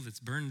rubble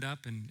that's burned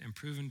up and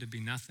proven to be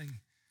nothing.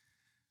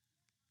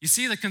 You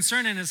see, the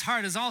concern in his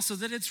heart is also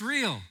that it's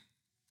real.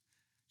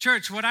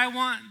 Church, what I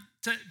want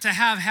to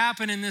have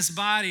happen in this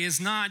body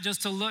is not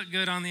just to look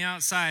good on the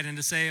outside and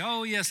to say,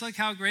 oh yes, look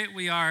how great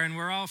we are and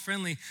we're all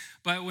friendly,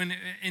 but when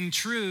in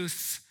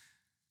truth,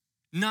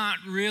 not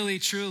really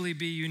truly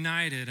be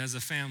united as a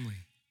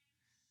family.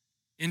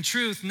 In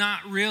truth, not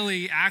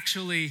really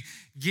actually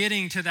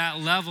getting to that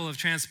level of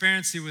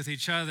transparency with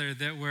each other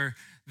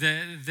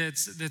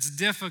that's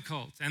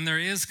difficult, and there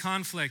is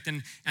conflict,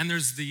 and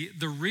there's the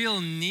real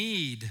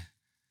need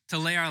to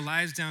lay our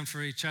lives down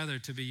for each other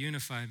to be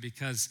unified,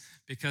 because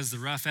the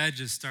rough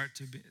edges start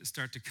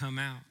to come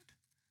out.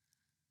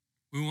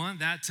 We want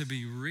that to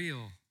be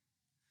real,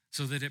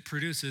 so that it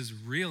produces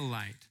real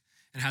light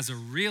and has a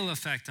real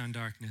effect on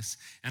darkness.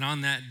 And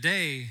on that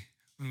day,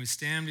 when we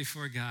stand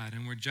before God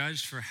and we're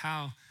judged for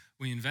how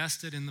we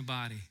invested in the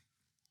body,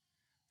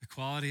 the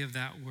quality of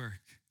that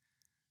work,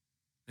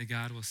 that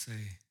God will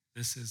say,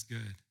 this is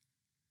good.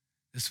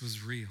 This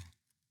was real.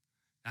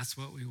 That's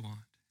what we want,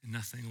 and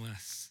nothing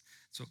less.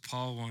 That's what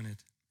Paul wanted.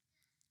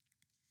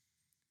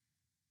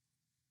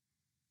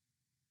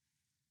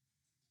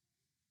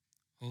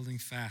 Holding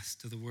fast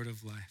to the word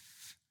of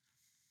life.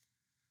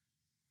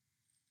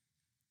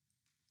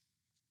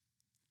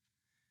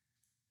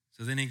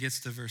 So then he gets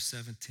to verse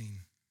 17.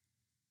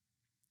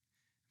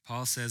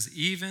 Paul says,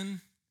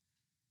 even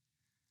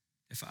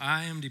if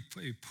I am to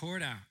be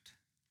poured out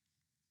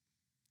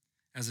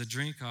as a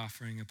drink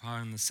offering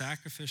upon the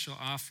sacrificial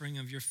offering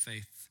of your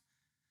faith,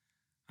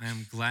 I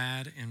am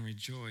glad and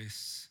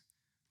rejoice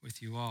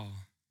with you all.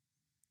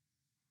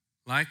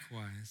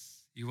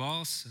 Likewise, you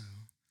also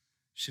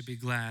should be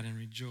glad and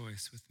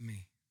rejoice with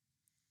me.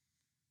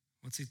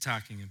 What's he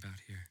talking about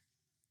here?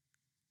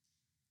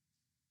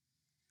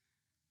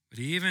 But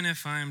even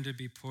if I am to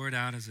be poured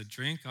out as a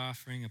drink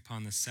offering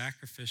upon the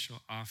sacrificial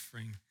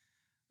offering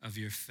of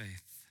your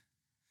faith.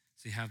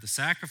 So you have the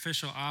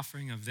sacrificial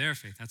offering of their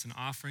faith. That's an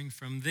offering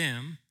from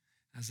them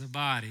as a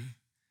body.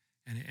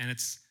 And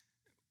it's,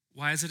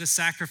 why is it a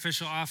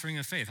sacrificial offering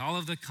of faith? All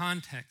of the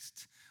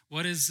context.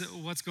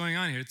 What's going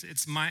on here?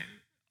 It's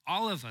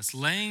all of us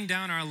laying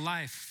down our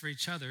life for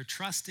each other,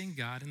 trusting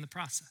God in the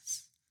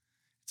process.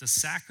 It's a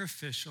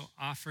sacrificial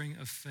offering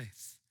of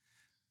faith.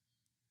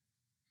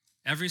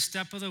 Every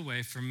step of the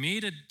way, for me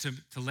to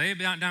lay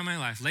down my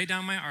life, lay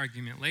down my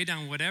argument, lay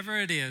down whatever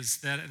it is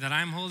that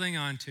I'm holding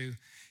on to,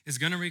 is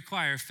going to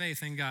require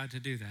faith in God to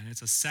do that. And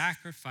it's a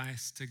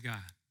sacrifice to God.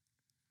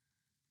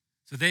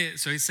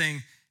 So he's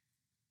saying,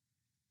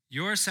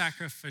 your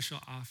sacrificial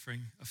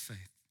offering of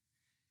faith,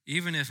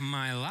 even if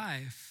my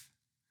life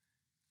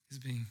is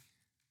being...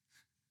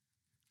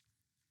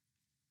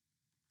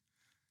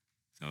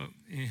 So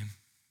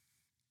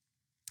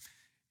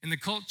in the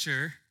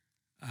culture,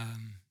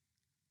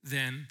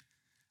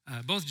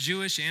 both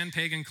Jewish and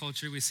pagan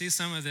culture, we see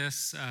some of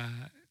this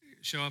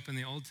show up in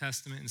the Old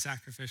Testament and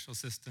sacrificial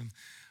system.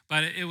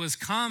 But it was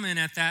common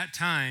at that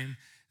time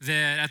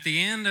that at the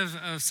end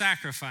of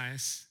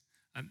sacrifice,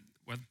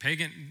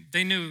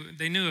 they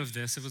knew of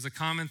this. It was a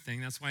common thing.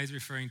 That's why he's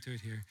referring to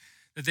it here.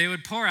 That they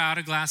would pour out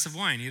a glass of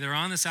wine, either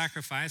on the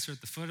sacrifice or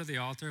at the foot of the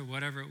altar,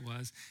 whatever it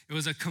was. It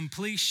was a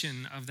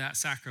completion of that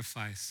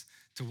sacrifice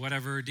to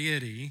whatever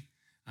deity.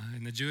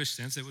 In the Jewish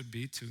sense, it would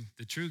be to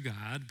the true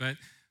God. But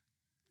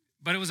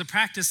it was a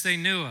practice they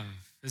knew of,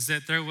 is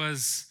that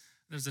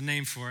there's a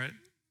name for it,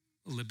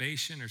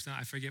 libation or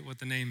something. I forget what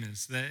the name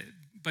is.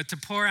 But to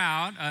pour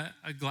out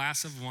a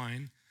glass of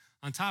wine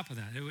on top of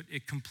that,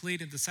 it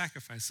completed the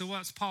sacrifice. So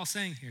what's Paul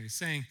saying here? He's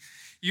saying,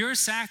 your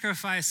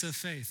sacrifice of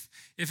faith,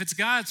 if it's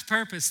God's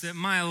purpose that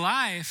my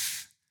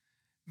life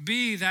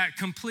be that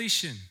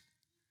completion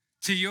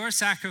to your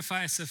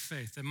sacrifice of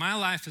faith, that my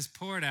life is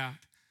poured out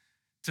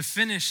to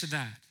finish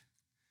that,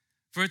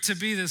 for it to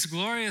be this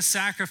glorious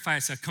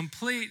sacrifice, a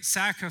complete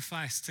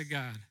sacrifice to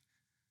God,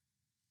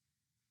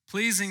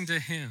 pleasing to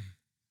him,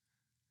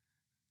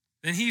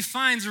 then he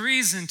finds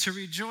reason to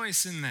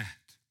rejoice in that.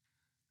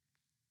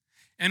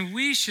 And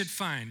you should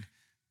find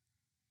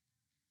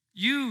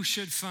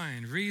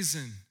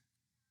reason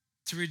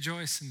to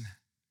rejoice in that.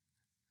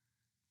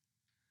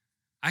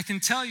 I can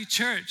tell you,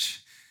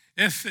 church,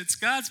 if it's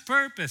God's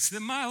purpose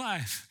that my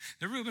life,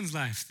 the Reuben's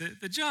life,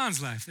 the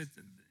John's life,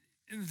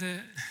 the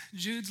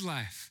Jude's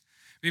life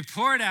be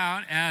poured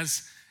out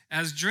as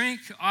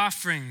drink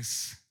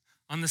offerings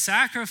on the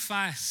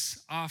sacrifice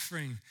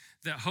offering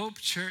that Hope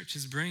Church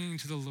is bringing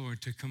to the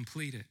Lord to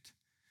complete it.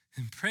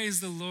 And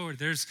praise the Lord,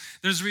 there's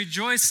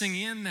rejoicing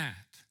in that.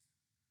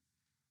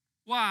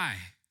 Why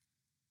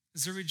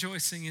is there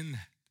rejoicing in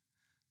that?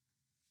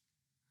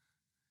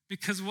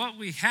 Because what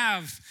we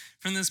have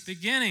from this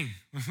beginning,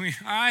 when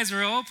our eyes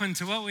are open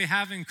to what we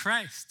have in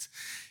Christ,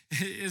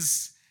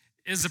 is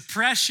a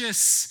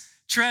precious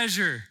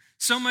treasure,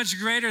 so much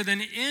greater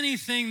than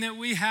anything that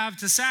we have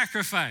to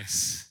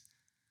sacrifice.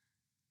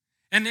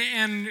 And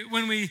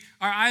when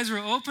our eyes were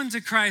open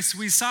to Christ,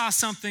 we saw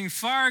something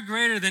far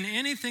greater than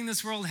anything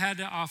this world had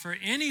to offer,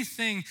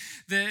 anything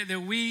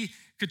that we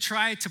could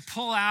try to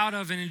pull out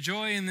of and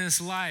enjoy in this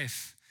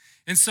life.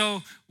 And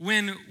so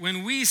when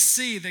we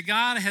see that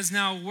God has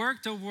now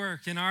worked a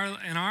work in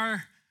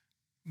our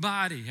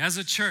body as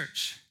a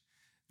church,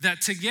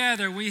 that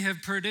together we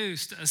have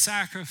produced a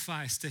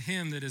sacrifice to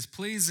him that is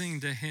pleasing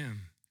to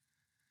him,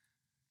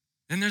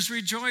 then there's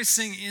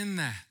rejoicing in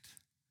that.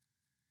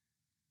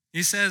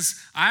 He says,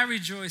 I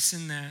rejoice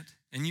in that,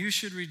 and you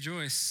should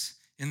rejoice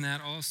in that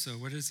also.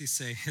 What does he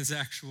say? His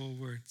actual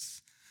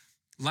words.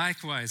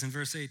 Likewise, in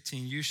verse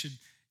 18,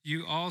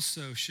 you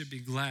also should be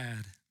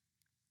glad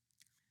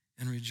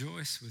and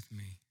rejoice with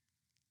me.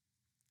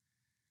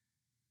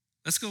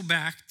 Let's go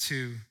back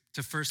to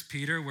 1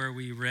 Peter where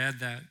we read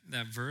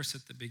that verse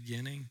at the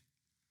beginning.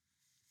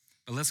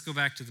 But let's go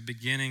back to the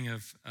beginning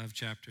of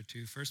chapter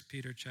 2, 1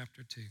 Peter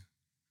chapter 2.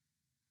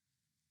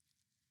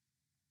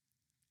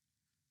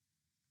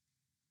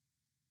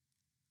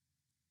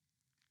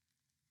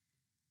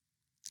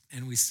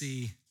 And we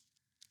see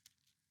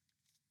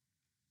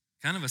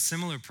kind of a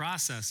similar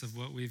process of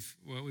what we've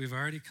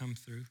already come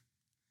through.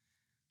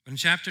 In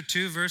chapter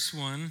 2, verse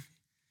 1, it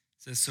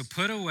says, so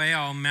put away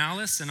all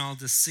malice and all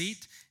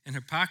deceit and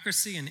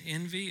hypocrisy and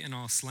envy and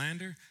all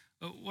slander.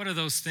 What are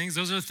those things?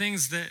 Those are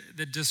things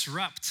that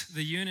disrupt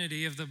the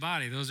unity of the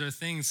body. Those are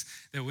things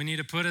that we need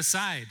to put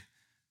aside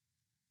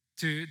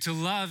to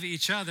love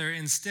each other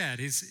instead.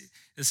 This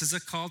is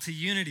a call to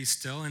unity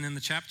still. And in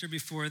the chapter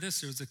before this,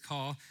 there was a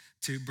call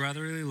to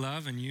brotherly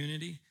love and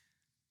unity.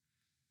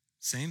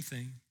 Same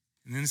thing.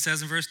 And then it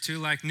says in verse 2,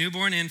 like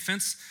newborn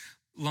infants,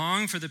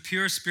 long for the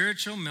pure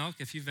spiritual milk.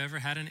 If you've ever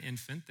had an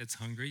infant that's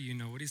hungry, you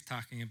know what he's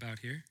talking about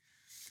here.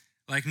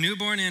 Like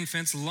newborn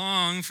infants,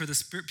 long for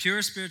the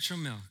pure spiritual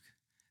milk,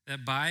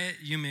 that by it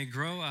you may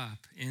grow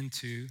up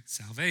into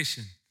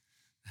salvation.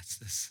 That's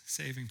this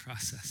saving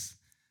process.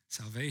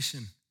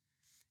 Salvation.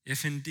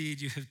 If indeed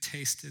you have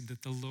tasted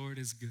that the Lord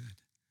is good.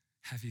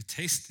 Have you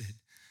tasted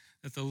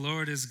that the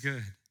Lord is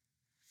good?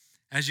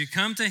 As you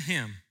come to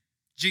him,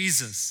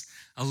 Jesus,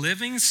 a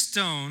living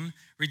stone,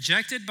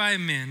 rejected by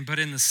men, but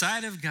in the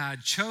sight of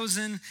God,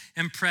 chosen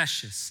and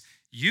precious.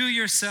 You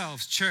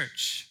yourselves,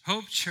 church,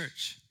 Hope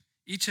Church,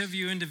 each of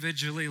you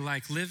individually,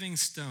 like living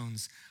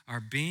stones,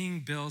 are being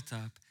built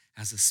up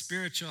as a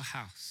spiritual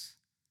house.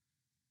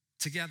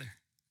 Together,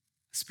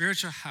 a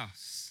spiritual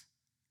house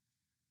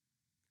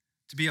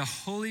to be a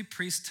holy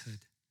priesthood,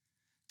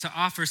 to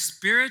offer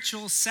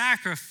spiritual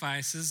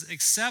sacrifices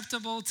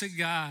acceptable to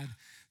God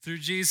through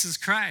Jesus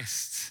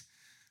Christ.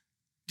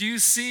 Do you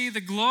see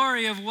the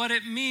glory of what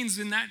it means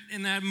in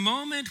that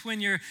moment when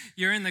you're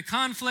in the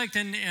conflict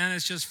and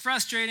it's just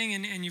frustrating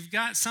and you've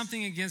got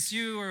something against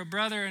you or a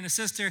brother and a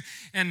sister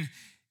and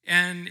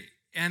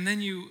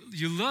then you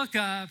look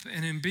up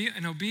and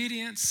in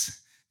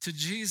obedience to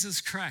Jesus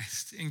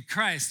Christ, in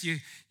Christ,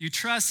 you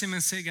trust him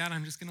and say, God,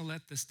 I'm just going to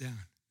let this down.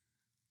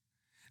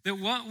 That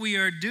what we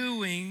are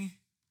doing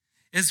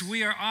is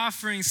we are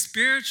offering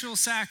spiritual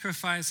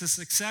sacrifices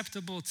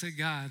acceptable to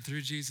God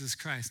through Jesus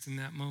Christ in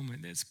that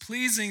moment. It's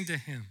pleasing to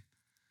him.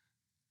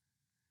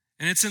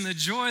 And it's in the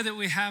joy that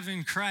we have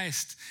in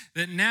Christ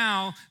that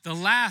now the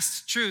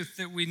last truth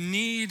that we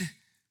need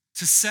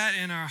to set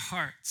in our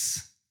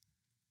hearts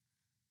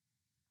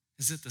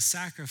is that the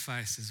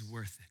sacrifice is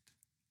worth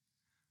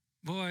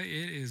it. Boy,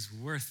 it is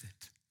worth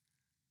it.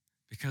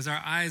 Because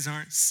our eyes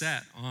aren't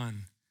set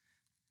on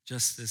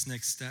just this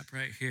next step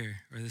right here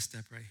or this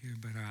step right here,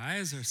 but our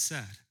eyes are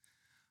set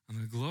on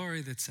the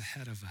glory that's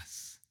ahead of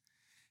us.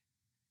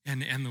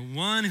 And the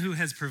one who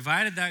has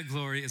provided that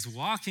glory is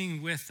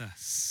walking with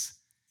us.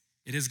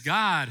 It is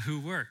God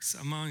who works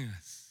among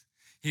us.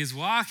 He is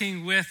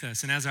walking with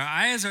us. And as our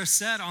eyes are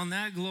set on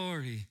that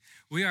glory,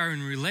 we are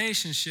in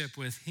relationship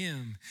with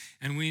him.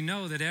 And we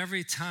know that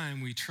every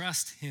time we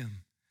trust him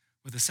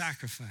with a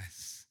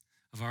sacrifice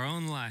of our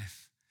own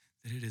life,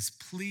 that it is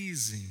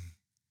pleasing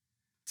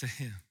to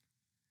him.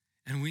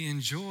 And we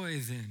enjoy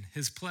then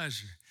his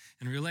pleasure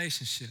and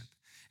relationship.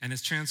 And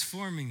it's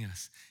transforming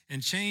us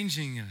and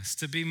changing us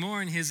to be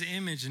more in his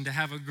image and to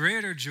have a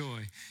greater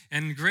joy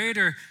and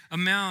greater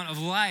amount of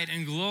light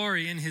and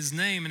glory in his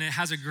name. And it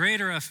has a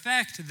greater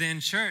effect than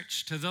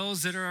church to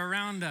those that are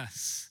around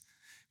us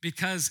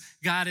because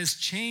God is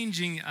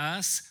changing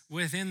us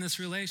within this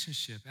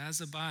relationship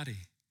as a body.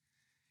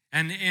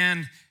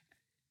 And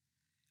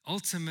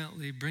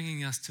ultimately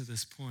bringing us to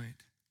this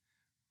point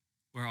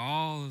where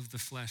all of the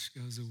flesh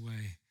goes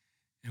away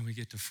and we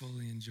get to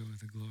fully enjoy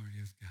the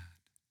glory of God.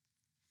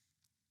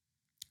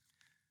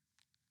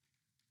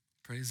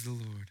 Praise the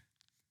Lord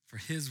for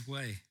his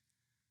way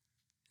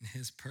and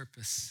his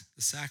purpose.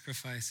 The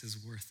sacrifice is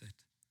worth it.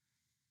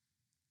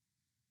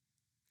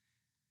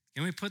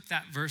 Can we put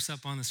that verse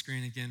up on the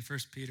screen again,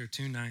 1 Peter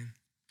 2:9?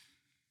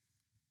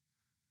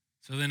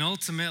 So then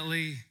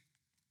ultimately,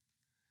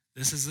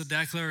 this is a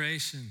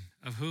declaration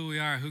of who we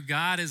are, who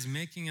God is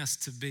making us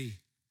to be.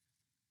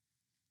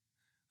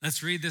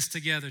 Let's read this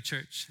together,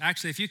 church.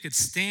 Actually, if you could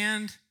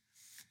stand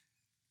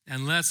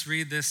and let's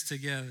read this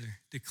together,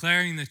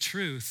 declaring the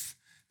truth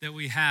that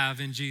we have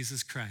in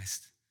Jesus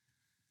Christ.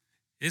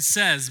 It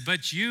says,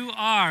 "But you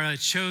are a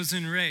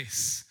chosen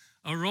race,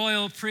 a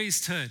royal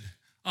priesthood,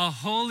 a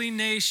holy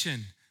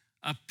nation,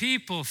 a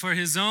people for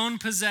his own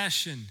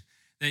possession,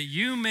 that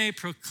you may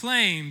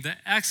proclaim the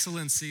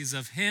excellencies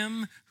of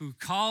him who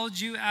called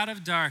you out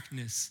of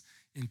darkness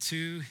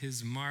into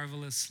his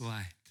marvelous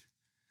light."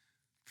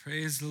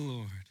 Praise the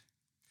Lord.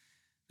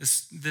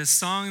 This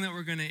song that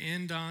we're going to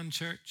end on,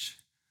 church,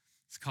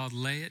 it's called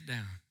Lay It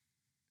Down.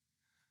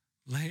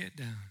 Lay it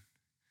down.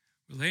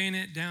 We're laying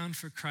it down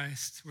for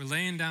Christ. We're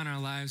laying down our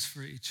lives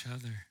for each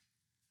other.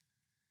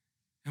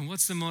 And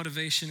what's the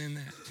motivation in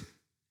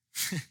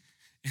that?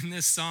 In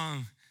this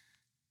song,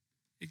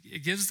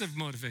 it gives the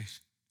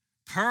motivation.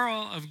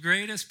 Pearl of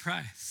greatest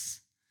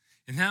price.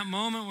 In that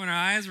moment when our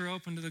eyes were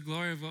open to the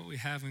glory of what we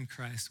have in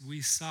Christ,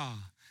 we saw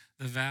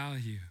the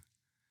value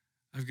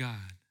of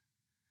God.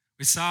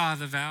 We saw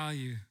the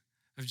value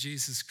of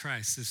Jesus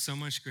Christ. It's so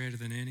much greater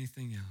than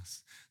anything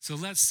else. So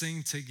let's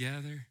sing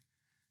together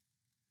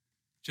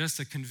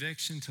just a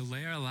conviction to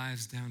lay our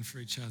lives down for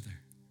each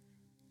other,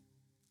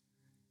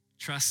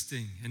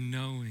 trusting and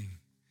knowing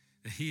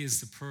that he is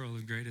the pearl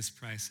of greatest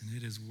price and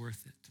it is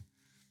worth it.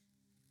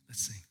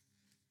 Let's sing.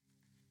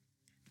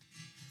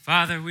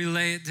 Father, we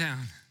lay it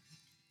down.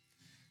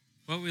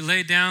 What we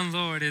lay down,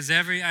 Lord, is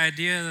every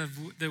idea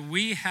that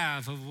we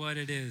have of what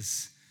it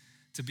is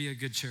to be a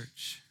good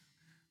church.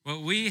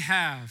 What we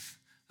have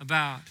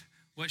about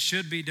what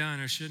should be done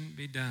or shouldn't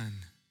be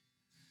done.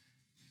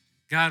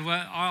 God,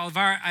 what all of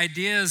our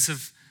ideas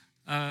of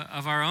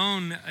our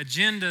own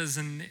agendas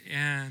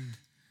and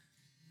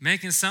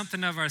making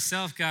something of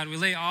ourselves, God, we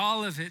lay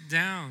all of it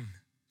down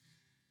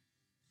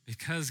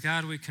because,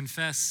 God, we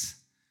confess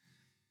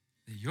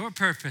that your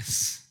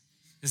purpose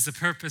is the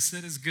purpose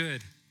that is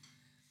good.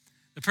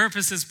 The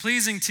purpose that's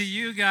pleasing to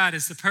you, God,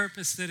 is the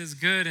purpose that is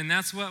good. And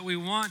that's what we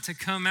want to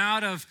come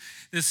out of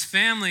this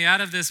family,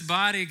 out of this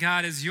body,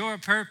 God, is your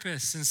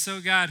purpose. And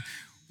so, God,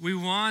 we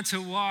want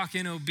to walk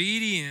in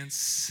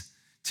obedience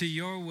to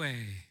your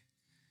way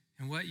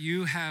and what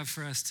you have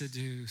for us to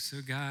do.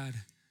 So, God,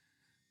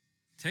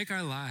 take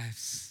our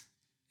lives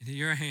into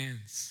your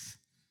hands.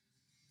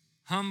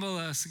 Humble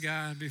us,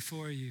 God,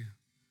 before you.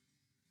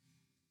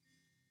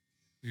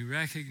 We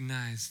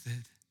recognize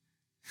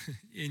that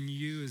in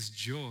you is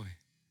joy.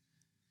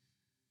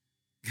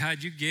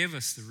 God, you gave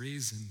us the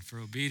reason for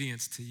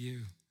obedience to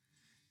you.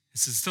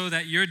 It's so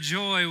that your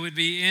joy would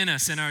be in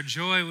us and our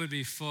joy would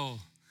be full.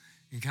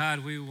 And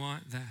God, we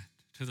want that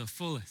to the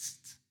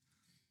fullest.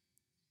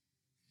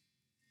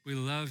 We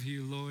love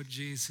you, Lord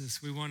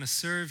Jesus. We want to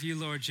serve you,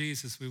 Lord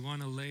Jesus. We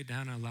want to lay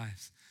down our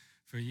lives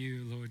for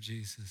you, Lord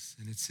Jesus.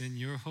 And it's in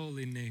your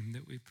holy name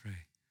that we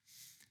pray.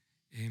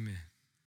 Amen.